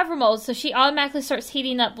survivor mode, so she automatically starts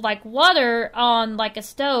heating up like water on like a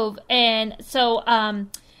stove, and so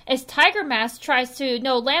as Tiger Mask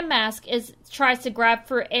Lamb Mask tries to grab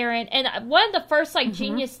for Aaron, and one of the first like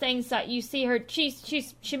genius things that you see her,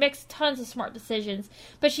 she makes tons of smart decisions,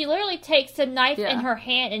 but she literally takes a knife in her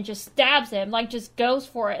hand and just stabs him, like just goes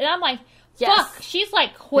for it, and I'm like, fuck, she's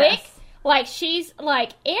like quick. Yes. Like, she's,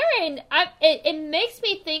 like, Aaron, it makes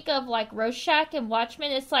me think of, like, Rorschach and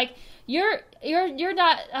Watchmen. It's like, you're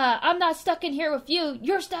not, I'm not stuck in here with you.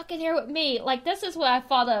 You're stuck in here with me. Like, this is what I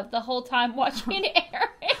thought of the whole time watching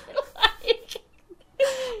Aaron. Like,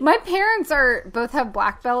 my parents both have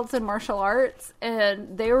black belts in martial arts,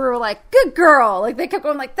 and they were like, good girl. Like, they kept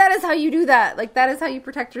going, like, that is how you do that. Like, that is how you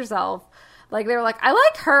protect yourself. Like, they were like, I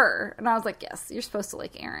like her. And I was like, yes, you're supposed to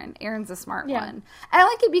like Aaron. Aaron's a smart one. And I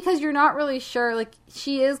like it because you're not really sure. Like,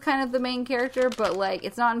 she is kind of the main character, but, like,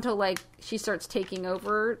 it's not until, like, she starts taking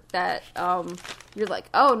over that you're like,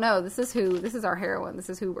 oh, no, this is our heroine. This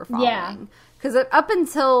is who we're following. Because up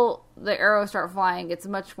until the arrows start flying, it's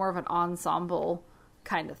much more of an ensemble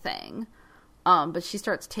kind of thing. But she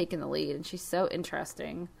starts taking the lead, and she's so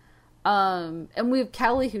interesting. And we have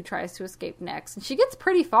Kelly, who tries to escape next, and she gets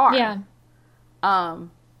pretty far. Yeah.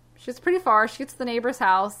 She gets pretty far. She gets to the neighbor's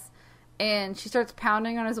house, and she starts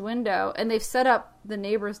pounding on his window, and they've set up the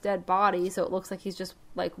neighbor's dead body so it looks like he's just,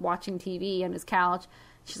 like, watching TV on his couch.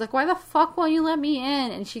 She's like, why the fuck won't you let me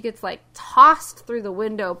in? And she gets, like, tossed through the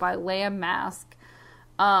window by Lamb Mask,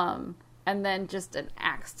 and then just an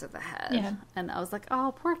axe to the head. Yeah. And I was like,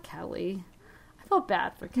 oh, poor Kelly. I felt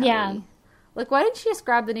bad for Kelly. Yeah. Like, why didn't she just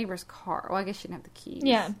grab the neighbor's car? Well, I guess she didn't have the keys.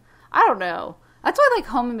 Yeah. I don't know. That's why, like,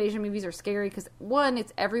 home invasion movies are scary, because, one,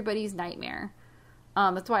 it's everybody's nightmare.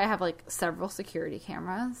 That's why I have, like, several security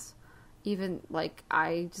cameras. Even, like,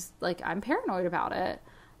 I'm paranoid about it.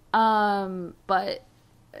 But,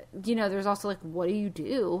 you know, there's also, like, what do you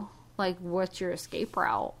do? Like, what's your escape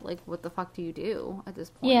route? Like, what the fuck do you do at this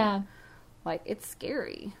point? Yeah. Like, it's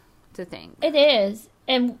scary to think. It is.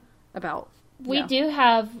 And about. we do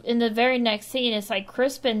have, in the very next scene, it's like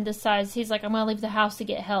Crispin decides, he's like, I'm going to leave the house to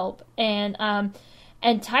get help. And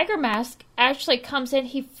Tiger Mask actually comes in.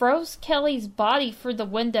 He throws Kelly's body through the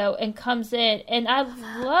window and comes in. And I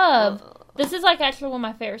love, this is like actually one of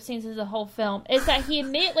my favorite scenes of the whole film, is that he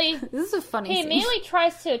immediately, This is a funny he scene. immediately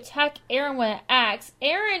tries to attack Aaron with an axe.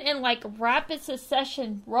 Aaron, in like rapid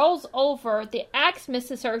succession, rolls over. The axe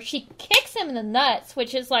misses her. She kicks him in the nuts,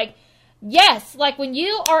 which is like, yes, like when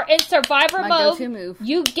you are in survivor My mode, go-to move.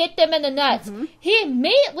 you get them in the nuts. Mm-hmm. He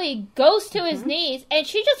immediately goes to his knees, and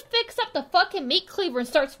she just picks up the fucking meat cleaver and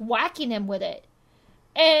starts whacking him with it.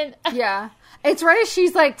 And Yeah. It's right as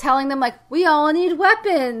she's, like, telling them, like, we all need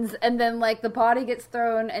weapons. And then, like, the body gets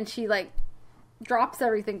thrown and she, like, drops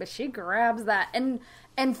everything. But she grabs that. And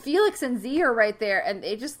Felix and Z are right there. And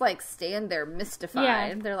they just, like, stand there mystified.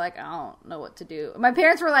 Yeah. They're like, I don't know what to do. My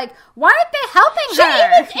parents were like, why aren't they helping she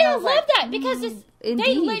her? even, and I was love like, that because it's,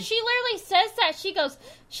 indeed. she literally says that. She goes,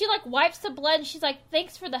 she like wipes the blood and she's like,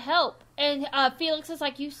 thanks for the help. And Felix is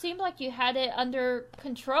like, you seem like you had it under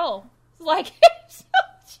control. It's like, so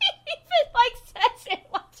she even like says it.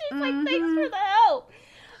 She's like, thanks for the help.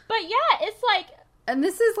 But yeah, it's like. And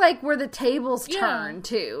this is, like, where the tables Yeah. turn,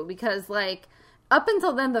 too. Because, like, up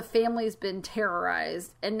until then, the family's been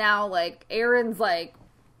terrorized. And now, like, Aaron's, like,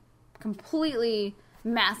 completely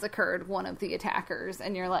massacred one of the attackers.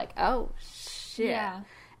 And you're like, oh, shit. Yeah.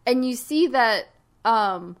 And you see that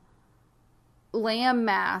Lamb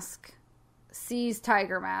Mask sees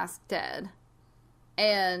Tiger Mask dead.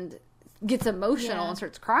 And gets emotional and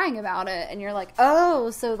starts crying about it. And you're like,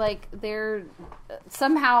 oh, so, like, they're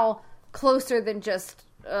somehow closer than just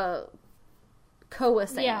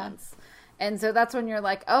co-assailants. And so that's when you're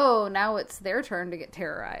like, oh, now it's their turn to get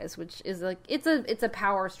terrorized, which is like, it's a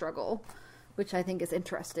power struggle, which I think is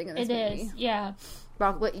interesting in this movie. It is, yeah.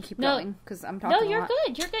 But I'll let you keep going, because I'm talking No, a you're lot.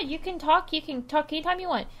 good. You're good. You can talk anytime you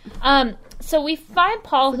want. So we find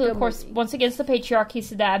Paul, who, of course, once again is the patriarch. He's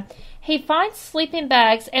the dad. He finds sleeping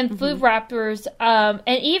bags and food wrappers, and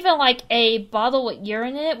even, like, a bottle with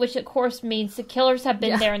urine in it, which, of course, means the killers have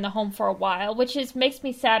been there in the home for a while, which makes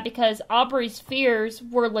me sad because Aubrey's fears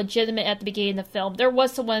were legitimate at the beginning of the film. There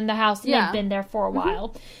was someone in the house and had been there for a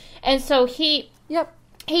while. And so he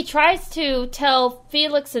tries to tell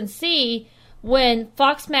Felix and C when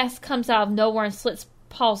Fox Mask comes out of nowhere and slits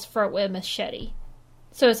Paul's throat with a machete.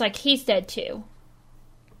 So it's like he's dead too.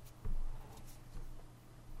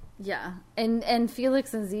 Yeah. And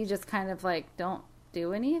Felix and Z just kind of, like, don't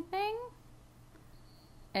do anything.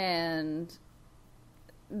 And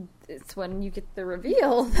it's when you get the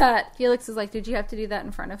reveal that Felix is like, did you have to do that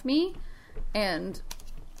in front of me? And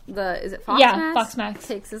is it Fox Mask? Fox Mask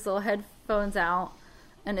takes his little headphones out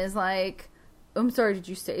and is like, I'm sorry, did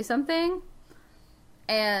you say something?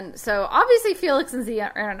 And so, obviously, Felix and Z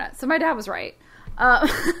are nuts. So my dad was right.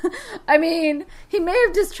 I mean, he may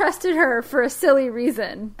have distrusted her for a silly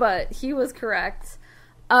reason, but he was correct.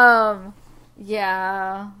 Yeah.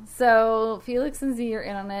 So, Felix and Z are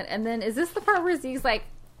in on it. And then, is this the part where Z's like,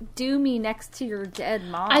 do me next to your dead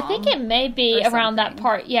mom? I think it may be around that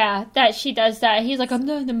part, that she does that. He's like, I'm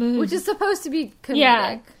not in the mood. Which is supposed to be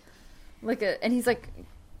comedic. Yeah. And he's like,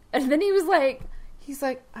 and then he's like,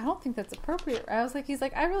 I don't think that's appropriate. He's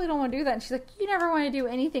like, I really don't want to do that. And she's like, you never want to do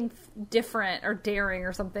anything different or daring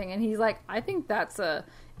or something. And he's like, I think that's a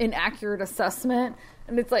inaccurate assessment.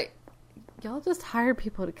 And it's like, y'all just hired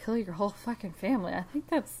people to kill your whole fucking family. I think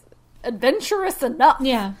that's adventurous enough.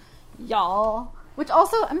 Yeah. Y'all. Which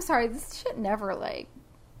also, I'm sorry, this shit never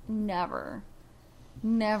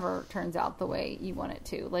turns out the way you want it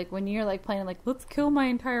to. Like, when you're, like, planning, like, let's kill my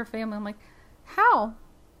entire family. I'm like, how?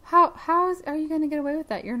 Are you going to get away with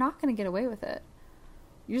that? You're not going to get away with it.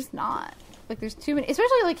 You're just not. Like, there's too many,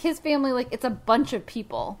 especially, like, his family, like, it's a bunch of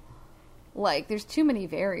people. Like, there's too many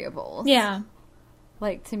variables. Yeah.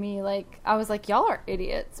 Like, to me, like, I was like, y'all are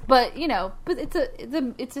idiots. But, you know,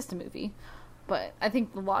 it's just a movie. But I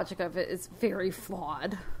think the logic of it is very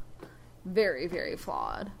flawed. Very, very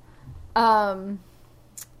flawed.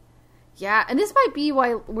 Yeah, and this might be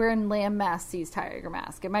why wearing Lamb Mask sees Tiger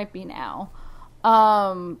Mask. It might be now.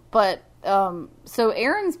 So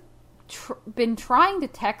Erin's been trying to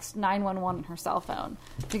text 911 on her cell phone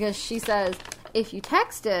because she says if you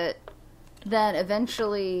text it, then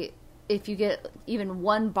eventually if you get even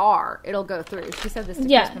one bar, it'll go through. She said this to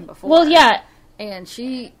Crispin before. Well, yeah. And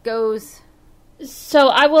she goes... So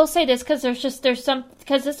I will say this because there's some...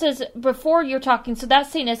 Because this is before you're talking, so that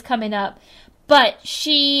scene is coming up. But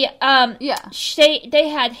they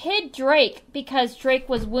had hid Drake because Drake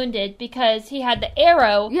was wounded because he had the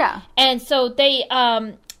arrow. Yeah. And so they,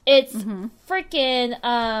 it's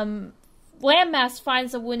freaking, Lamb Mask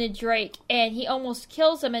finds a wounded Drake and he almost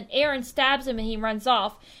kills him and Erin stabs him and he runs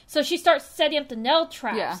off. So she starts setting up the nail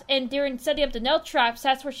traps. Yeah. And during setting up the nail traps,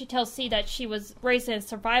 that's where she tells C that she was raised in a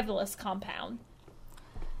survivalist compound.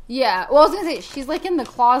 Yeah, well, I was gonna say, she's, like, in the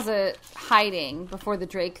closet hiding before the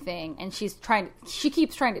Drake thing, and she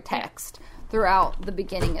keeps trying to text throughout the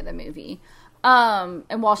beginning of the movie.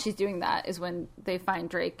 And while she's doing that is when they find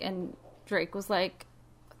Drake, and Drake was like,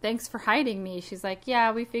 thanks for hiding me. She's like,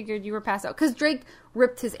 yeah, we figured you were passed out. Because Drake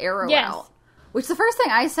ripped his arrow out. Which, the first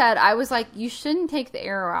thing I said, I was like, you shouldn't take the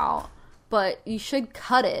arrow out, but you should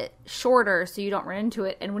cut it shorter so you don't run into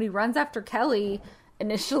it. And when he runs after Kelly...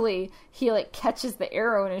 Initially, he, like, catches the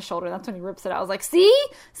arrow in his shoulder, and that's when he rips it out. I was like, see,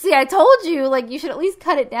 I told you, like, you should at least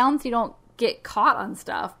cut it down so you don't get caught on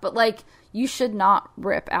stuff. But, like, you should not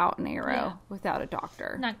rip out an arrow without a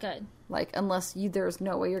doctor. Not good. Like, unless there's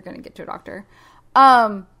no way you're going to get to a doctor.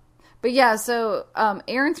 But yeah, so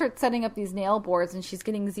Erin starts setting up these nail boards, and she's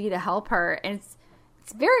getting Z to help her, and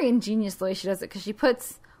it's very ingenious the way she does it, because she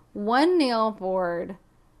puts one nail board,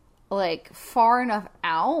 like, far enough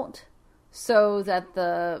out so that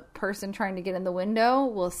the person trying to get in the window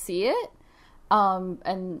will see it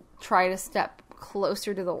and try to step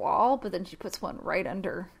closer to the wall, but then she puts one right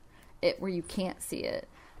under it where you can't see it.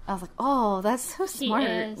 I was like, oh, that's so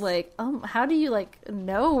smart. Like, how do you, like,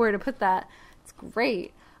 know where to put that? It's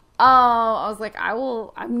great. I was like,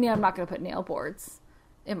 I'm not going to put nail boards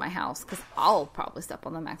in my house because I'll probably step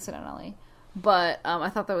on them accidentally. But I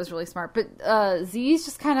thought that was really smart. But Z's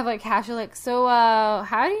just kind of like casually like, so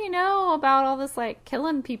how do you know about all this like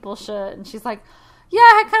killing people shit? And she's like, yeah,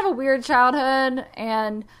 I had kind of a weird childhood,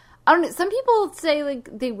 and I don't know. Some people say like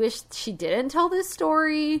they wish she didn't tell this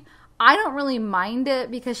story. I don't really mind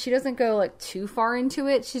it because she doesn't go like too far into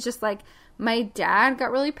it. She's just like, my dad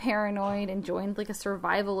got really paranoid and joined like a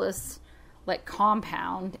survivalist like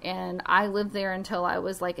compound, and I lived there until I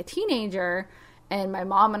was like a teenager. And my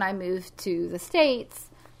mom and I moved to the States,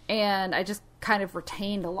 and I just kind of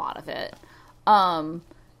retained a lot of it.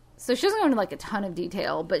 So she doesn't go into, like, a ton of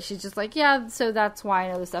detail, but she's just like, yeah, so that's why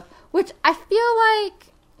I know this stuff. Which I feel like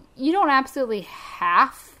you don't absolutely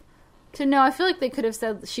have to know. I feel like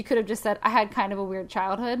she could have just said, I had kind of a weird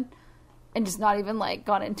childhood, and just not even, like,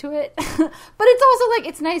 gone into it. But it's also, like,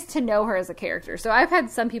 it's nice to know her as a character. So I've had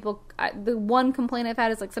some people, the one complaint I've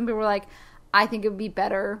had is, like, some people were like, I think it would be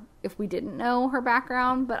better if we didn't know her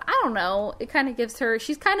background, but I don't know. It kind of gives her...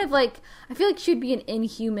 She's kind of like... I feel like she'd be an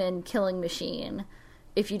inhuman killing machine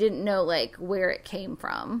if you didn't know, like, where it came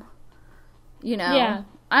from. You know? Yeah.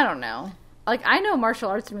 I don't know. Like, I know martial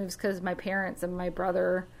arts moves because my parents and my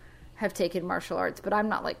brother have taken martial arts, but I'm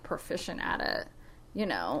not, like, proficient at it. You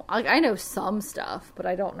know, like, I know some stuff, but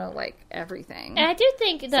I don't know, like, everything. And I do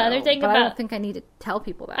think the other thing about... I don't think I need to tell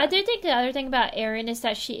people that. I do think the other thing about Erin is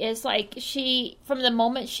that she is, like, from the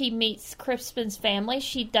moment she meets Crispin's family,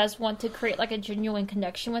 she does want to create, like, a genuine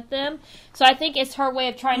connection with them. So I think it's her way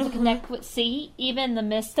of trying to connect with C, even in the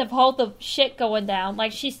midst of all the shit going down.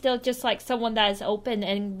 Like, she's still just, like, someone that is open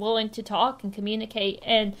and willing to talk and communicate.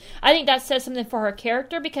 And I think that says something for her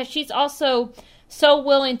character, because she's also so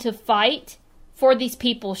willing to fight for these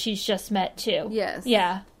people she's just met, too. Yes.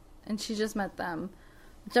 Yeah. And she just met them.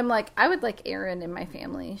 Which I'm like, I would like Erin in my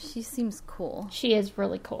family. She seems cool. She is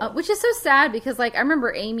really cool. Which is so sad because, like, I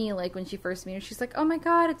remember Amy, like, when she first met her, she's like, oh my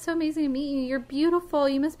god, it's so amazing to meet you. You're beautiful.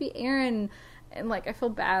 You must be Erin. And, like, I feel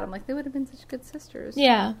bad. I'm like, they would have been such good sisters.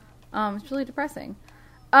 Yeah. It's really depressing.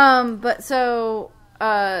 But so,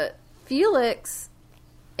 Felix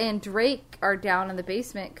and Drake are down in the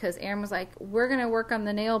basement because Erin was like, we're going to work on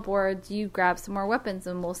the nail boards. You grab some more weapons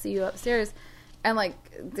and we'll see you upstairs. And, like,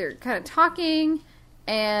 they're kind of talking,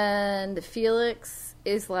 and Felix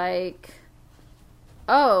is like,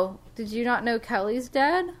 oh, did you not know Kelly's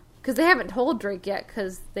dead? Because they haven't told Drake yet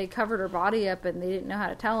because they covered her body up and they didn't know how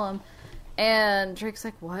to tell him. And Drake's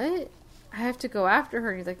like, what? I have to go after her.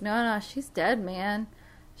 And he's like, no, she's dead, man.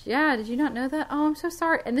 yeah, did you not know that? Oh, I'm so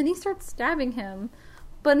sorry. And then he starts stabbing him.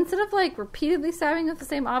 But instead of, like, repeatedly stabbing with the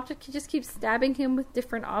same object, he just keeps stabbing him with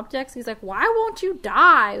different objects. He's like, why won't you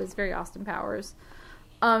die? It was very Austin Powers.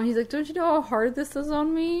 He's like, don't you know how hard this is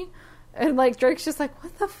on me? And, like, Drake's just like,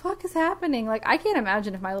 what the fuck is happening? Like, I can't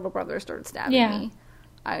imagine if my little brother started stabbing me.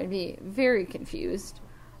 I would be very confused.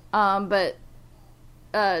 But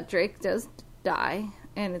Drake does die,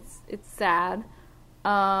 and it's sad.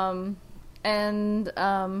 I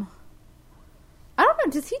don't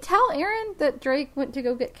know. Does he tell Aaron that Drake went to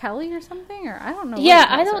go get Kelly or something? Or I don't know. Yeah,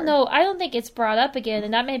 I don't know. I don't think it's brought up again,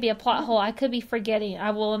 and that may be a plot hole. I could be forgetting.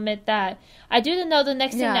 I will admit that. I do know the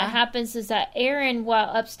next thing that happens is that Aaron,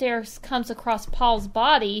 while upstairs, comes across Paul's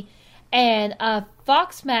body, and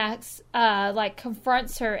Fox Max like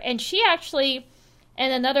confronts her, and she actually,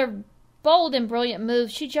 in another bold and brilliant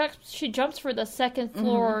move, she jumps for the second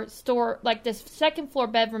floor store, like this second floor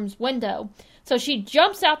bedroom's window. So she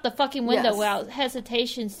jumps out the fucking window without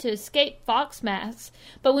hesitations to escape Fox Mask.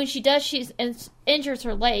 But when she does, she injures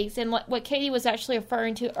her legs. And what Katie was actually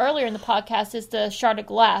referring to earlier in the podcast is the shard of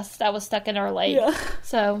glass that was stuck in her leg. Yeah.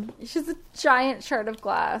 So she's a giant shard of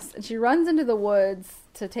glass, and she runs into the woods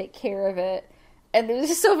to take care of it. And it was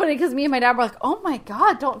just so funny because me and my dad were like, "Oh my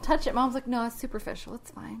god, don't touch it." Mom's like, "No, it's superficial.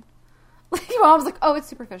 It's fine." Like, Mom's like, "Oh, it's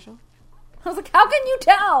superficial." I was like, how can you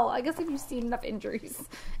tell? I guess if you've seen enough injuries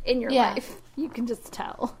in your life, you can just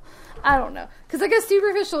tell. I don't know. Because I guess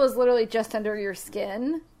superficial is literally just under your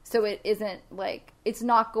skin. So it isn't, like, it's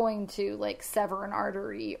not going to, like, sever an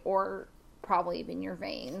artery or probably even your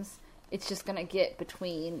veins. It's just going to get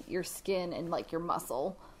between your skin and, like, your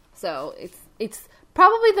muscle. So it's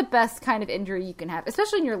probably the best kind of injury you can have,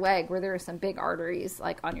 especially in your leg where there are some big arteries,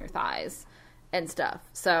 like, on your thighs and stuff.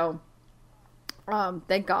 So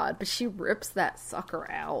thank God. But she rips that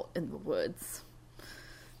sucker out in the woods,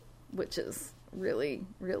 which is really,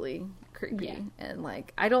 really creepy. Yeah. And,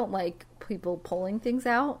 like, I don't like people pulling things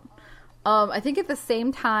out. I think at the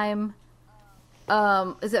same time,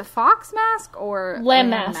 is it Fox Mask or Lamb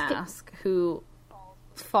Mask who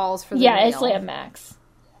falls for the nail? Yeah, it's Lamb Mask.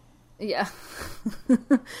 Yeah.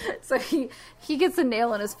 So he gets a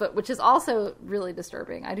nail in his foot, which is also really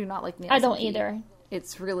disturbing. I do not like nails. I don't either.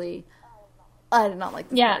 It's really... I did not like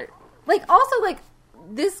this part. Like, also, like,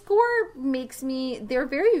 this gore makes me... They're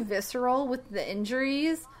very visceral with the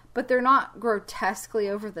injuries, but they're not grotesquely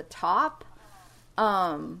over the top.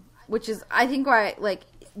 Which is, I think, why, like,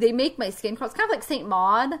 they make my skin crawl. It's kind of like Saint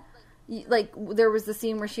Maud. Like, there was the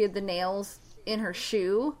scene where she had the nails in her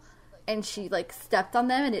shoe, and she, like, stepped on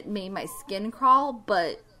them, and it made my skin crawl,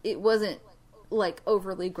 but it wasn't, like,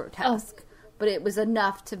 overly grotesque. Oh. But it was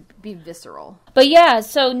enough to be visceral. But yeah,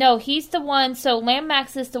 so no, he's the one. So Lamb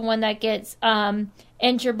Max is the one that gets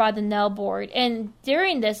injured by the nail board. And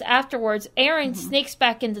during this, afterwards, Erin sneaks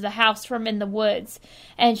back into the house from in the woods.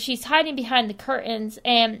 And she's hiding behind the curtains.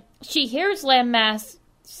 And she hears Lamb Mask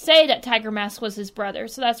say that Tiger Mask was his brother.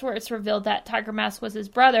 So that's where it's revealed that Tiger Mask was his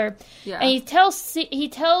brother. Yeah. And he tells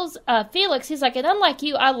Felix, he's like, and unlike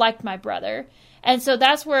you, I liked my brother. And so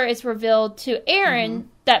that's where it's revealed to Aaron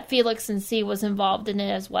that Felix and C was involved in it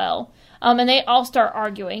as well. And they all start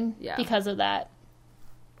arguing because of that.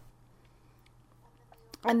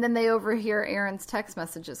 And then they overhear Aaron's text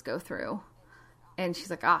messages go through. And she's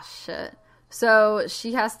like, ah, shit. So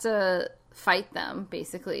she has to fight them,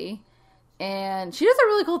 basically. And she does a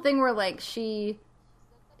really cool thing where, like, she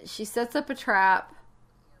sets up a trap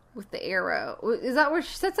with the arrow. Is that where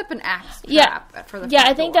she sets up an axe trap for the front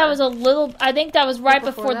I think door? I think that was right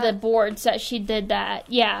before the boards that she did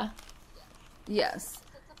that. Yeah. Yes.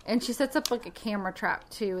 And she sets up, like, a camera trap,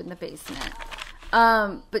 too, in the basement.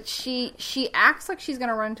 But she acts like she's going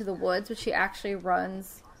to run to the woods, but she actually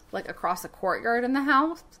runs, like, across a courtyard in the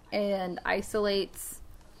house and isolates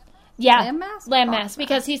Lamb Mask,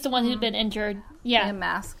 because he's the one who's been injured. Yeah. Lamb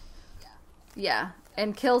Mask. Yeah.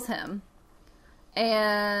 And kills him.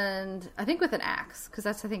 And I think with an axe, because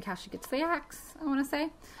that's, I think, how she gets the axe, I want to say.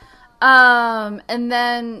 And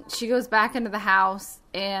then she goes back into the house,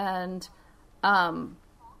 and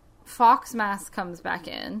Fox Mask comes back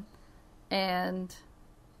in, and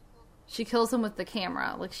she kills him with the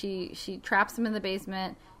camera. Like, she traps him in the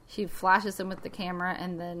basement, she flashes him with the camera,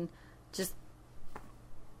 and then just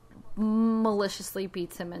maliciously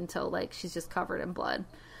beats him until, like, she's just covered in blood.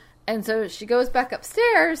 And so she goes back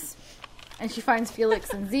upstairs, and she finds Felix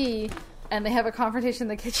and Z, and they have a confrontation in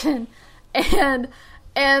the kitchen, and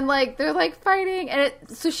like, they're, like, fighting, and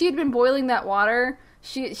so she had been boiling that water.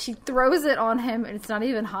 She throws it on him, and it's not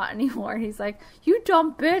even hot anymore. And he's like, "You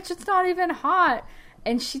dumb bitch, it's not even hot."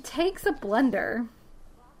 And she takes a glass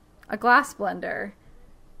blender,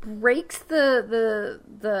 breaks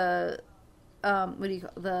the what do you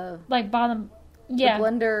call the like bottom? Yeah, the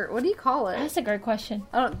blender. What do you call it? That's a great question.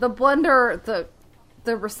 The blender,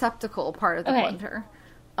 the receptacle part of the blender,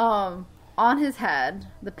 on his head,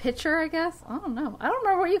 the pitcher, I guess. I don't know. I don't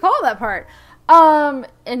remember what you call that part.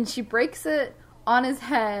 And she breaks it on his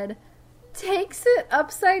head, takes it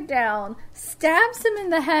upside down, stabs him in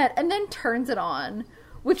the head, and then turns it on,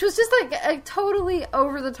 which was just like a totally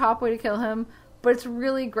over the top way to kill him, but it's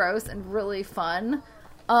really gross and really fun.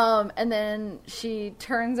 And then she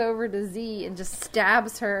turns over to Z and just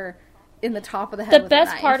stabs her in the top of the head. The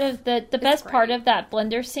best part of part of that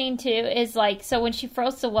blender scene too is like, so when she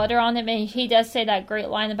throws the water on him and he does say that great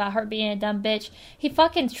line about her being a dumb bitch, he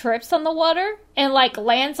fucking trips on the water and like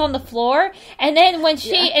lands on the floor, and then when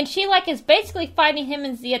she like is basically fighting him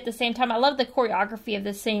and Z at the same time. I love the choreography of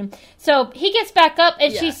this scene. So he gets back up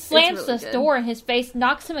and she slams the door in his face,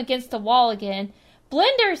 knocks him against the wall again.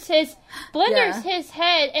 Blenders his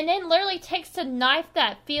head, and then literally takes the knife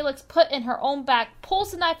that Felix put in her own back,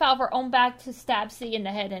 pulls the knife out of her own back to stab C in the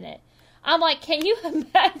head in it. I'm like, can you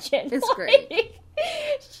imagine? It's great.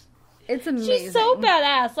 It's amazing. She's so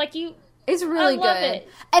badass. Like it's really good. It.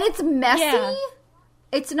 And it's messy. Yeah.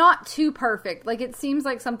 It's not too perfect. Like, it seems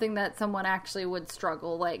like something that someone actually would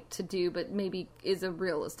struggle like to do, but maybe is a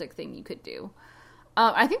realistic thing you could do.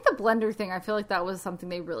 I think the blender thing, I feel like that was something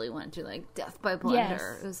they really wanted to, like, death by blender.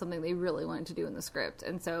 Yes. It was something they really wanted to do in the script,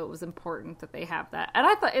 and so it was important that they have that. And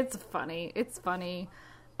I thought it's funny. It's funny,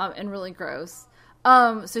 and really gross.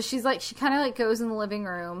 So she's like, she kind of like goes in the living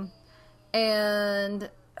room, and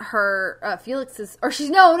her, Felix is, or she's,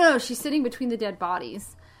 no, she's sitting between the dead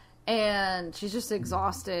bodies, and she's just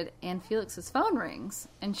exhausted, and Felix's phone rings,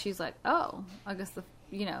 and she's like, oh, I guess the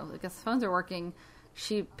phones are working.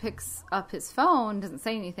 She picks up his phone, doesn't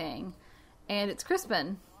say anything, and it's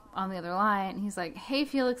Crispin on the other line. He's like, hey,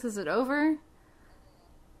 Felix, is it over?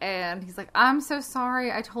 And he's like, I'm so sorry.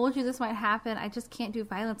 I told you this might happen. I just can't do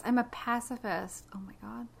violence. I'm a pacifist. Oh, my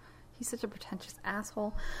God. He's such a pretentious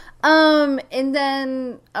asshole. And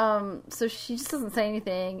then, so she just doesn't say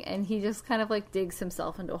anything, and he just kind of, like, digs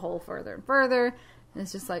himself into a hole further and further. And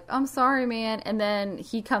it's just like, I'm sorry, man. And then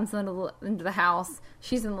he comes into the house.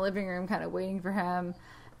 She's in the living room kind of waiting for him.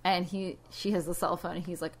 And she has the cell phone. And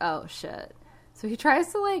he's like, oh, shit. So he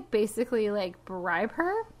tries to, like, basically, like, bribe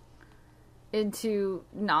her into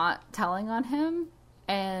not telling on him.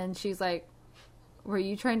 And she's like, were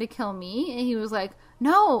you trying to kill me? And he was like,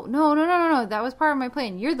 no. That was part of my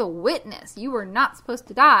plan. You're the witness. You were not supposed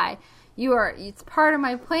to die. It's part of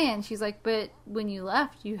my plan. She's like, but when you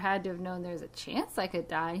left, you had to have known there's a chance I could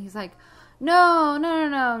die. And he's like, no.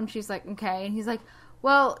 And she's like, okay. And he's like,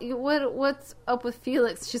 well, what's up with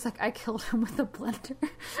Felix? She's like, I killed him with a blender.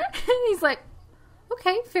 And he's like,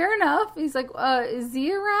 okay, fair enough. He's like, is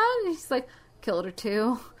he around? And she's like, killed her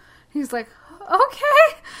too. He's like,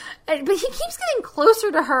 okay. But he keeps getting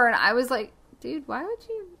closer to her. And I was like, dude, why would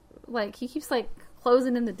you, like, he keeps, like,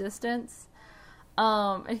 closing in the distance.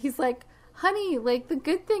 And he's like, honey, like, the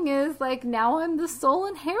good thing is, like, now I'm the sole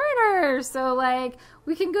inheritor, so, like,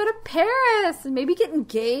 we can go to Paris and maybe get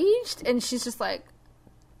engaged. And she's just like,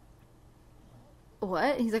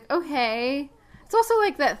 what? And he's like, okay. It's also,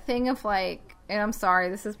 like, that thing of, like, and I'm sorry,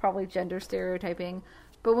 this is probably gender stereotyping,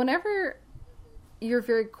 but whenever you're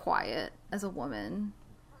very quiet as a woman,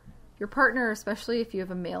 your partner, especially if you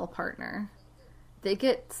have a male partner, they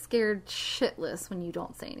get scared shitless when you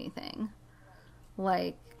don't say anything.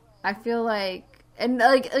 Like, I feel like, and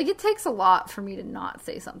like it takes a lot for me to not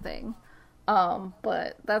say something.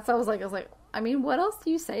 But I was like, I mean, what else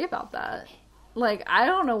do you say about that? Like, I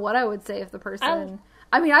don't know what I would say if the person,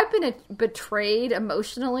 I've been betrayed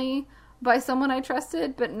emotionally by someone I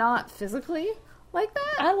trusted, but not physically like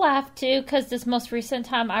that. I laughed too, because this most recent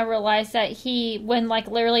time I realized that when like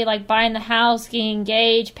literally like buying the house, getting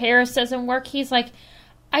engaged, Paris doesn't work, he's like,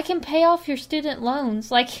 I can pay off your student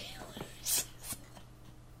loans. Like,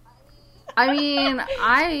 I mean,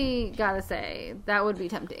 I gotta say, that would be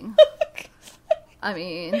tempting. I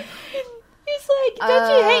mean, he's like,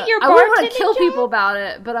 don't you hate your bartending I wouldn't want to kill job? People about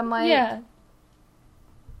it, but I'm like, yeah.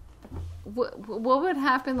 What would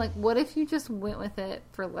happen? Like, what if you just went with it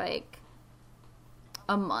for like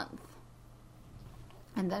a month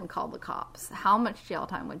and then called the cops? How much jail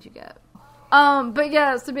time would you get? But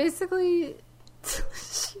yeah, so basically,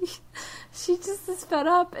 she just is fed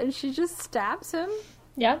up and she just stabs him.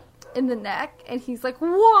 Yeah. In the neck, and he's like,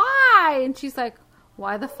 why? And she's like,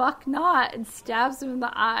 why the fuck not? And stabs him in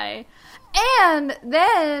the eye. And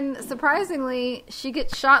then, surprisingly, she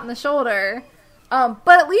gets shot in the shoulder.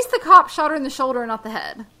 But at least the cop shot her in the shoulder and not the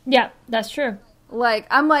head. Yeah, that's true. Like,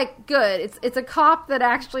 I'm like, good. It's a cop that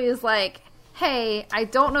actually is like, hey, I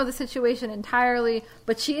don't know the situation entirely,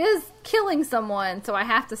 but she is killing someone, so I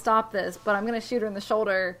have to stop this, but I'm going to shoot her in the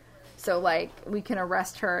shoulder so, like, we can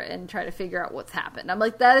arrest her and try to figure out what's happened. I'm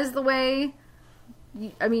like, that is the way...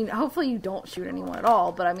 I mean, hopefully you don't shoot anyone at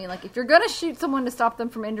all, but I mean, like, if you're going to shoot someone to stop them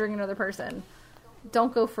from injuring another person,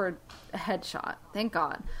 don't go for a headshot. Thank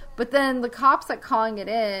God. But then the cop's, like, calling it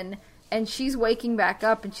in... And she's waking back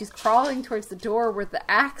up, and she's crawling towards the door where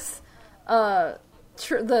the axe, the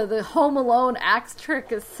Home Alone axe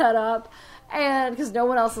trick is set up, and because no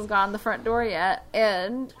one else has gone the front door yet.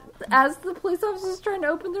 And as the police officer's trying to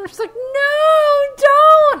open the door, she's like, "No,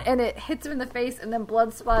 don't!" And it hits him in the face, and then blood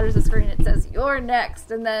splatters the screen. It says, "You're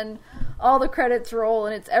next," and then all the credits roll,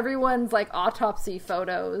 and it's everyone's like autopsy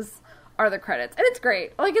photos are the credits, and it's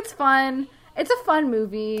great. Like, it's fun. It's a fun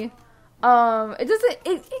movie.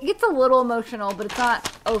 It gets a little emotional, but it's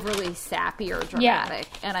not overly sappy or dramatic.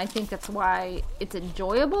 Yeah. And I think that's why it's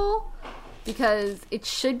enjoyable, because it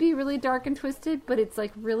should be really dark and twisted, but it's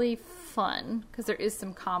like really fun because there is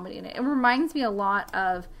some comedy in it. It reminds me a lot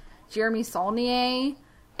of Jeremy Saulnier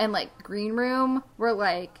and like Green Room, where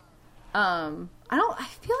like, I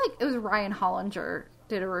feel like it was Ryan Hollinger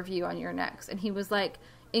did a review on Your Next, and he was like,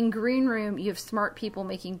 in Green Room, you have smart people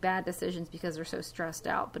making bad decisions because they're so stressed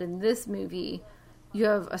out. But in this movie, you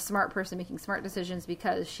have a smart person making smart decisions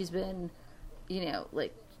because she's been,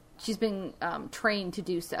 trained to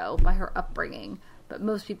do so by her upbringing. But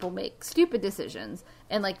most people make stupid decisions.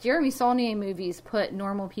 And like Jeremy Saulnier movies put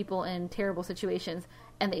normal people in terrible situations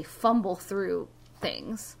and they fumble through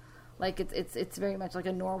things. Like, it's very much like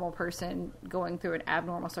a normal person going through an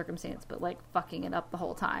abnormal circumstance, but, like, fucking it up the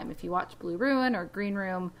whole time. If you watch Blue Ruin or Green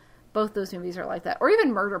Room, both those movies are like that. Or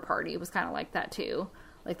even Murder Party was kind of like that, too.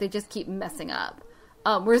 Like, they just keep messing up.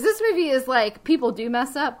 Whereas this movie is, like, people do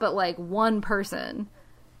mess up, but, like, one person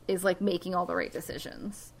is, like, making all the right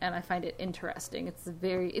decisions. And I find it interesting. It's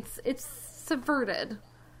subverted,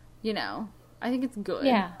 I think it's good.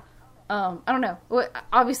 Yeah. I don't know.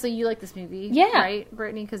 Obviously, you like this movie, right,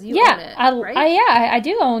 Brittany? Because you own it, right? I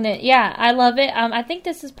do own it. Yeah, I love it. I think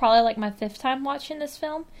this is probably like my 5th time watching this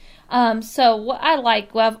film. So what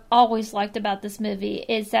I've always liked about this movie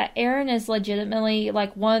is that Erin is legitimately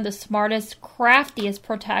like one of the smartest, craftiest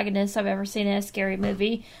protagonists I've ever seen in a scary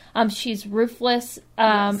movie. She's ruthless.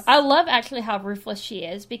 Yes. I love actually how ruthless she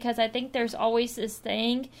is, because I think there's always this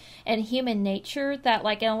thing in human nature that,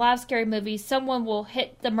 like, in a lot of scary movies, someone will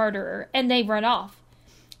hit the murderer and they run off.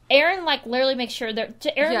 Erin, like, literally makes sure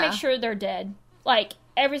makes sure they're dead. Like,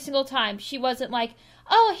 every single time. She wasn't like,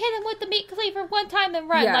 oh, hit him with the meat cleaver one time and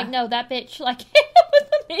run. Yeah. Like, no, that bitch, like, hit him with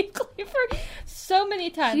the meat cleaver so many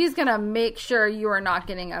times. She's gonna make sure you are not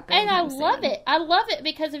getting up. And I love it. I love it,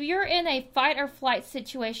 because if you're in a fight or flight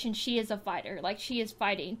situation, she is a fighter. Like, she is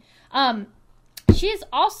fighting. She is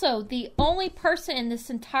also the only person in this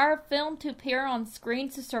entire film to appear on screen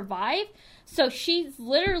to survive. So she's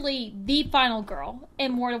literally the final girl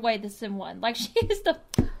in more ways than one. Like, she is the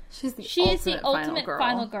ultimate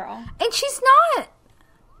final girl. And she's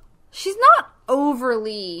not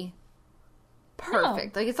overly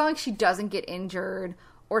perfect. No. Like, it's not like she doesn't get injured,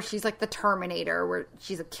 or she's like the Terminator where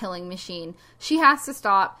she's a killing machine. She has to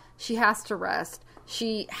stop. She has to rest.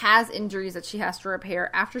 She has injuries that she has to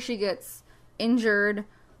repair. After she gets injured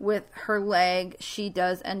with her leg, she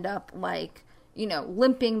does end up, like,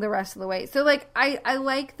 limping the rest of the way. So, like, I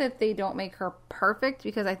like that they don't make her perfect,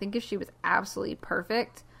 because I think if she was absolutely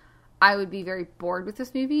perfect, I would be very bored with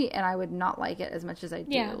this movie, and I would not like it as much as I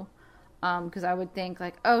do. Yeah. Because I would think,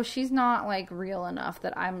 like, oh, she's not, like, real enough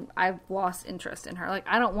that I've lost interest in her. Like,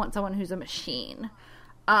 I don't want someone who's a machine.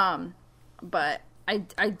 But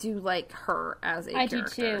I do like her as a character. I do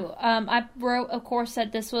too. I wrote, of course,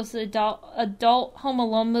 that this was the adult Home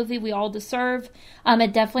Alone movie we all deserve.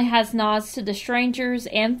 It definitely has nods to The Strangers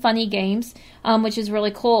and Funny Games, which is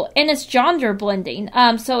really cool. And it's genre blending.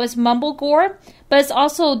 So it's mumble gore, but it's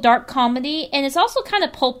also dark comedy, and it's also kind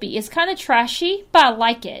of pulpy. It's kind of trashy, but I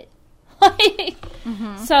like it.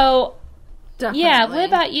 Mm-hmm. So, definitely. Yeah, what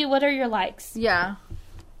about you? What are your likes? Yeah.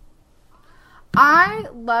 I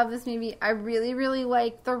love this movie. I really, really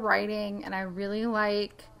like the writing, and I really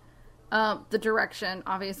like the direction,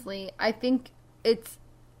 obviously. I think it's,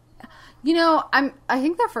 I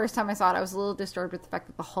think the first time I saw it, I was a little disturbed with the fact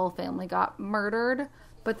that the whole family got murdered,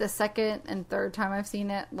 but the second and third time I've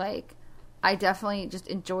seen it, like, I definitely just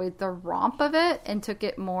enjoyed the romp of it and took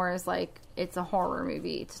it more as, like, it's a horror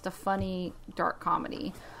movie. It's just a funny, dark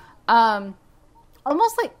comedy.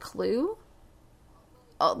 Almost like Clue.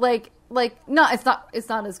 No, it's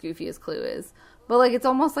not as goofy as Clue is. But, like, it's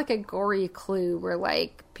almost like a gory Clue where,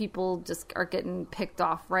 like, people just are getting picked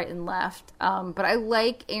off right and left. But I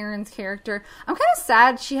like Erin's character. I'm kind of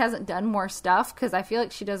sad she hasn't done more stuff because I feel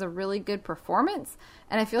like she does a really good performance.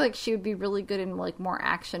 And I feel like she would be really good in, like, more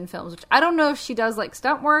action films. Which I don't know if she does, like,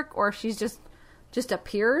 stunt work or if she's just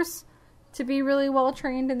appears to be really well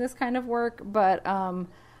trained in this kind of work. But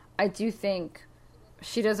I do think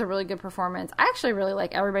she does a really good performance. I actually really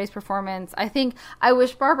like everybody's performance. I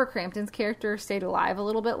wish Barbara Crampton's character stayed alive a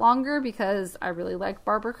little bit longer because I really like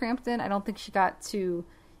Barbara Crampton. I don't think she got to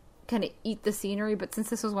kind of eat the scenery, but since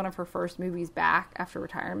this was one of her first movies back after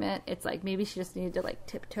retirement, it's like maybe she just needed to like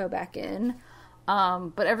tiptoe back in.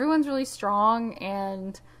 But everyone's really strong,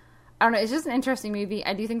 and I don't know, it's just an interesting movie.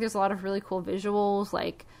 I do think there's a lot of really cool visuals,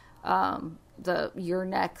 like the You're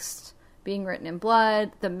Next being written in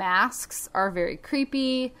blood. The masks are very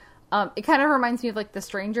creepy. It kind of reminds me of like The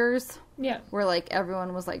Strangers. Yeah. Where like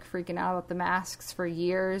everyone was like freaking out about the masks for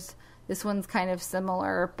years. This one's kind of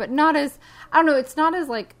similar, but not as, I don't know, it's not as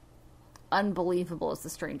like unbelievable as The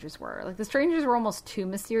Strangers were. Like The Strangers were almost too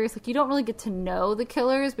mysterious. Like you don't really get to know the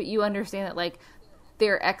killers, but you understand that like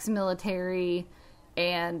they're ex-military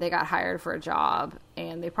and they got hired for a job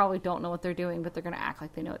and they probably don't know what they're doing, but they're going to act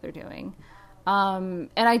like they know what they're doing. And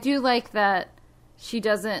I do like that she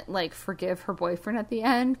doesn't like forgive her boyfriend at the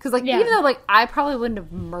end. Cause like, even though like I probably wouldn't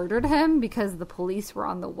have murdered him because the police were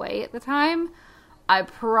on the way at the time, I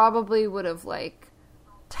probably would have like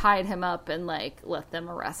tied him up and like let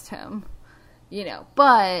them arrest him, you know,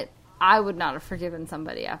 but I would not have forgiven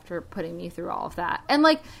somebody after putting me through all of that. And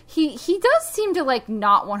like, he does seem to like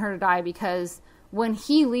not want her to die because when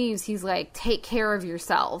he leaves, he's like, take care of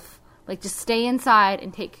yourself. Like just stay inside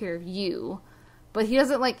and take care of you. But he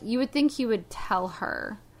doesn't, like, you would think he would tell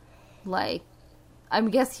her, like, I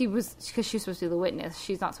guess he was, because she's supposed to be the witness,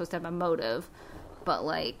 she's not supposed to have a motive, but,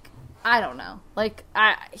 like, I don't know. Like,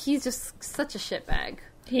 he's just such a shitbag.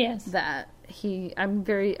 Yes. That I'm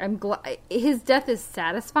glad, his death is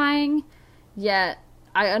satisfying, yet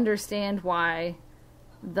I understand why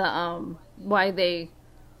why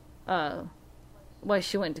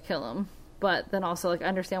she went to kill him, but then also, like, I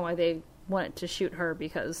understand why they wanted to shoot her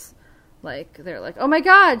because... Like, they're like, oh my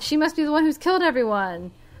god, she must be the one who's killed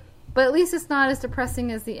everyone. But at least it's not as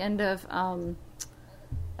depressing as the end of,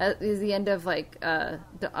 like,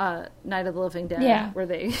 Night of the Living Dead, where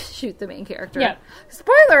they shoot the main character. Yeah.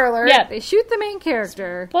 Spoiler alert! Yeah. They shoot the main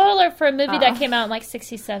character. Spoiler for a movie that came out in, like,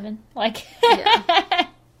 67. Like... Yeah.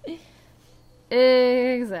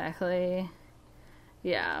 Exactly.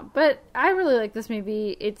 Yeah, but I really like this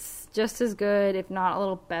movie. It's just as good, if not a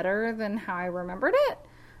little better, than how I remembered it.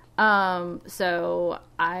 So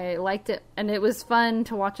I liked it, and it was fun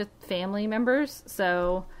to watch with family members.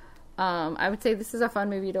 So, I would say this is a fun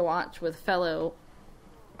movie to watch with fellow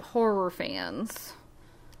horror fans.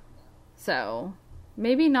 So,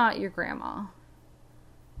 maybe not your grandma.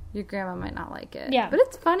 Your grandma might not like it. Yeah. But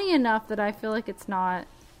it's funny enough that I feel like it's not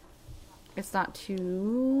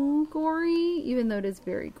too gory, even though it is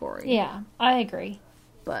very gory. Yeah, I agree.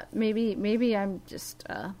 But maybe I'm just,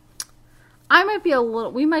 we might be a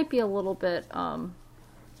little bit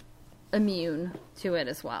immune to it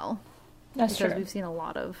as well. That's true. Because we've seen a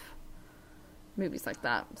lot of movies like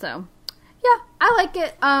that. So, yeah, I like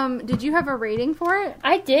it. Did you have a rating for it?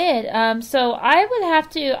 I did. So I would have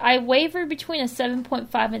to, I wavered between a 7.5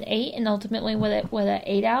 and 8 and ultimately with an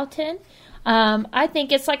 8 out of 10. I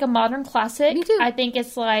think it's like a modern classic. Me too. I think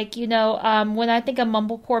it's like, when I think of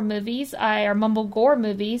mumblecore movies, or mumblegore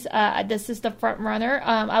movies, this is the front runner.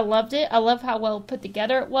 I loved it. I love how well put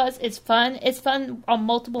together it was. It's fun. It's fun on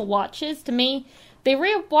multiple watches. To me, the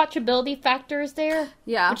rewatchability factor is there.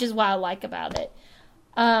 Yeah. Which is what I like about it.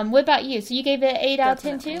 What about you? So you gave it an 8 out of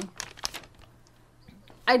 10 too?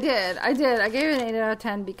 I did. I gave it an 8 out of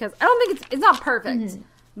 10 because I don't think it's not perfect,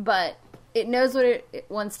 but it knows what it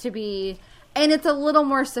wants to be. And it's a little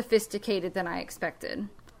more sophisticated than I expected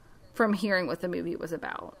from hearing what the movie was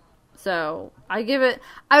about. So I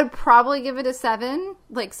would probably give it a 7,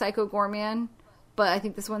 like Psycho Goreman, but I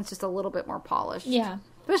think this one's just a little bit more polished. Yeah.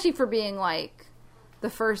 Especially for being like the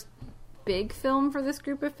first big film for this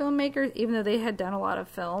group of filmmakers, even though they had done a lot of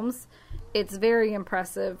films. It's very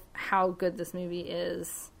impressive how good this movie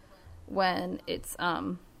is when it's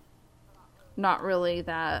not really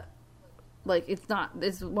that. Like, it's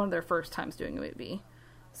one of their first times doing a movie.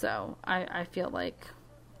 So, I feel like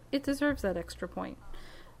it deserves that extra point.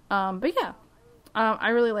 But yeah, I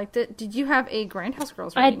really liked it. Did you have a Grindhouse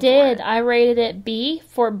Girls rating? I did. I rated it B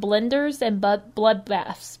for blenders and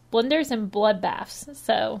bloodbaths. Blenders and bloodbaths.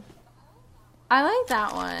 So. I like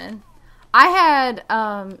that one. I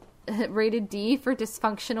had rated D for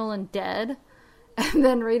dysfunctional and dead. and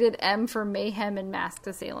then rated M for mayhem and masked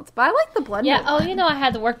assailants. But I like the blender. Yeah. Oh, one. I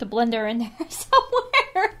had to work the blender in there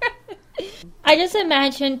somewhere. I just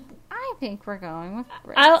imagine. I think we're going with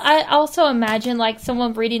Brits. I also imagine like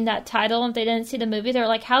someone reading that title and if they didn't see the movie, they're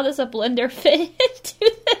like, "How does a blender fit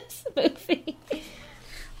into this movie?"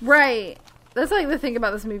 Right. That's like the thing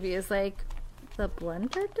about this movie is like the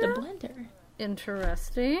blender. The blender.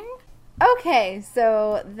 Interesting. Okay,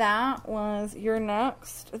 so that was your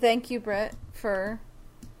next. Thank you, Britt, for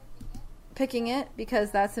picking it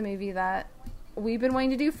because that's a movie that we've been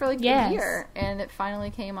wanting to do for like a year, and it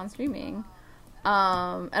finally came on streaming.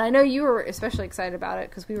 And I know you were especially excited about it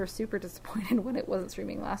because we were super disappointed when it wasn't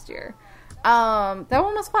streaming last year. That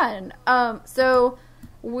one was fun. So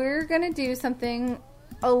we're gonna do something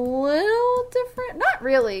a little different. Not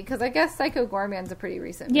really, because I guess Psycho Goreman's a pretty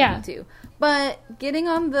recent movie too. But getting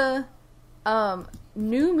on the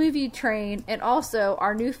new movie train and also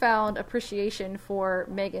our newfound appreciation for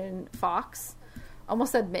Megan Fox.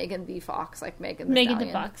 Almost said Megan the Fox, like Megan the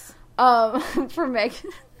Stallion. Fox. For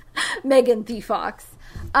Megan the Fox.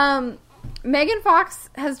 Megan Fox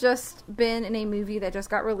has just been in a movie that just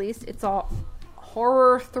got released. It's a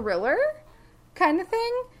horror thriller kind of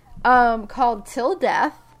thing called Till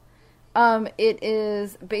Death. It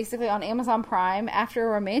is basically on Amazon Prime. After a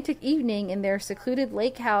romantic evening in their secluded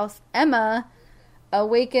lake house, Emma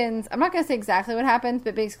awakens. I'm not going to say exactly what happens,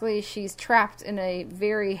 but basically she's trapped in a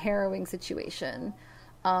very harrowing situation,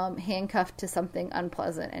 handcuffed to something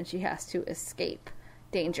unpleasant, and she has to escape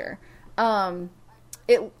danger.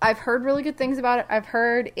 I've heard really good things about it. I've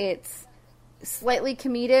heard it's slightly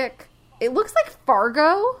comedic. It looks like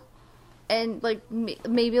Fargo. And, like,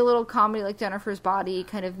 maybe a little comedy like Jennifer's Body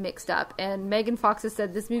kind of mixed up. And Megan Fox has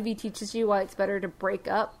said this movie teaches you why it's better to break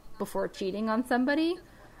up before cheating on somebody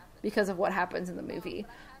because of what happens in the movie.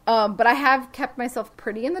 But I have kept myself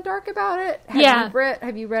pretty in the dark about it. Have you, Britt?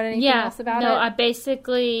 Have you read anything else about it? No, I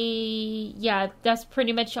basically, that's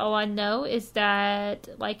pretty much all I know is that,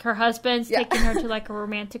 like, her husband's taking her to, like, a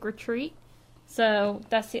romantic retreat. So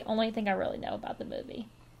that's the only thing I really know about the movie.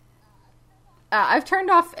 I've turned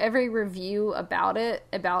off every review about it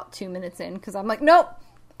about 2 minutes in because I'm like, nope,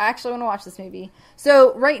 I actually want to watch this movie.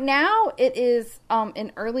 So right now it is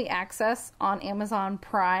in early access on Amazon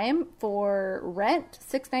Prime for rent,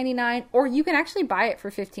 $6.99, or you can actually buy it for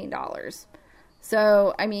 $15.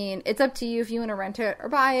 So, I mean, it's up to you if you want to rent it or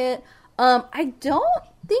buy it. I don't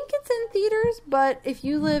think it's in theaters, but if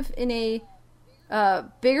you live in a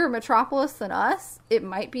bigger metropolis than us, it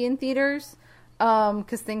might be in theaters.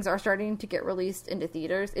 Because things are starting to get released into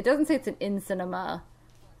theaters. It doesn't say it's an in-cinema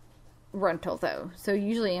rental, though. So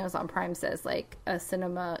usually Amazon Prime says, like, a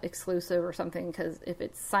cinema exclusive or something, because if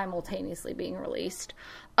it's simultaneously being released.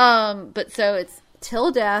 But so it's Till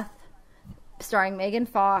Death, starring Megan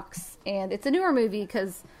Fox, and it's a newer movie,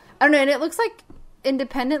 because, I don't know, and it looks, like,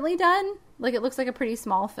 independently done. Like, it looks like a pretty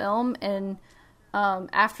small film, and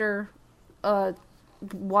after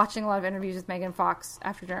watching a lot of interviews with Megan Fox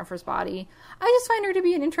after Jennifer's Body, I just find her to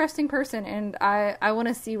be an interesting person, and I want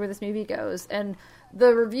to see where this movie goes. And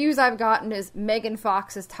the reviews I've gotten is Megan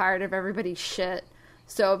Fox is tired of everybody's shit.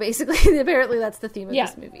 So basically, apparently that's the theme of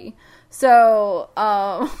this movie. So,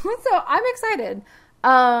 so I'm excited.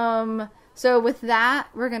 So with that,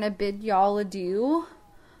 we're going to bid y'all adieu.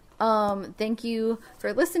 Thank you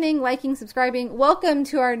for listening, liking, subscribing. Welcome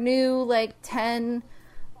to our new, 10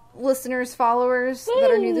 listeners, followers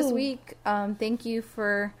that are new this week. Thank you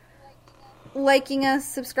for liking us,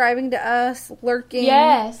 subscribing to us, lurking.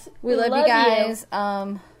 Yes, we love you guys.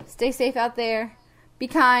 Stay safe out there. Be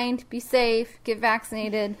kind, be safe, get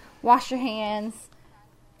vaccinated, wash your hands,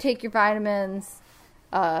 take your vitamins,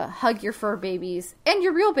 hug your fur babies, and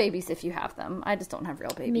your real babies if you have them. I just don't have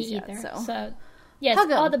real babies yet. So yes,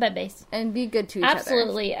 all the babies. And be good to each other.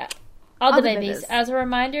 Absolutely. All the babies. As a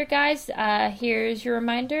reminder, guys, here's your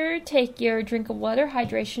reminder. Take your drink of water,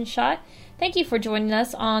 hydration shot. Thank you for joining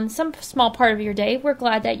us on some small part of your day. We're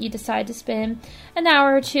glad that you decided to spend an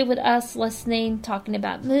hour or two with us listening, talking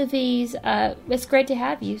about movies. It's great to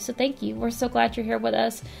have you, so thank you. We're so glad you're here with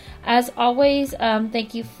us. As always,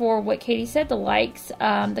 thank you for what Katie said, the likes,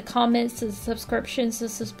 the comments, the subscriptions, the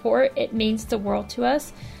support. It means the world to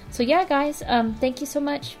us. So yeah, guys, thank you so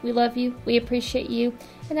much. We love you. We appreciate you.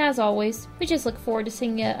 And as always, we just look forward to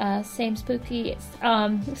seeing you same spooky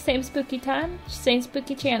time, same spooky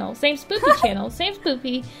channel, same spooky channel, same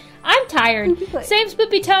spooky. I'm tired. Same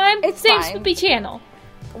spooky time, same spooky channel.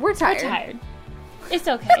 We're tired. We're tired. It's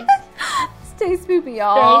okay. Stay spoopy,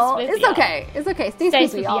 y'all. Stay spoopy, it's okay. It's okay. Stay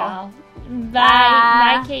spoopy, y'all.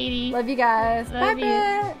 Bye. Bye, Katie. Love you guys. Love Bye, you.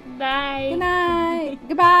 Britt. Bye. Good night.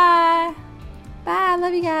 Goodbye. Bye.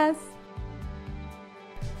 Love you guys.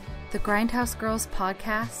 The Grindhouse Girls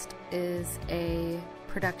podcast is a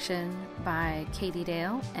production by Katie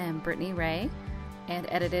Dale and Brittany Ray, and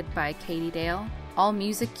edited by Katie Dale. All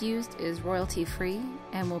music used is royalty free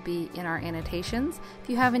and will be in our annotations. If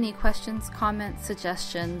you have any questions, comments,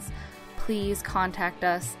 suggestions, please contact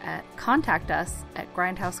us at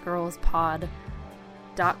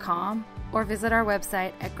grindhousegirlspod.com or visit our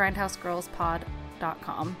website at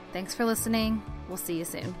grindhousegirlspod.com. Thanks for listening. We'll see you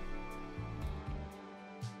soon.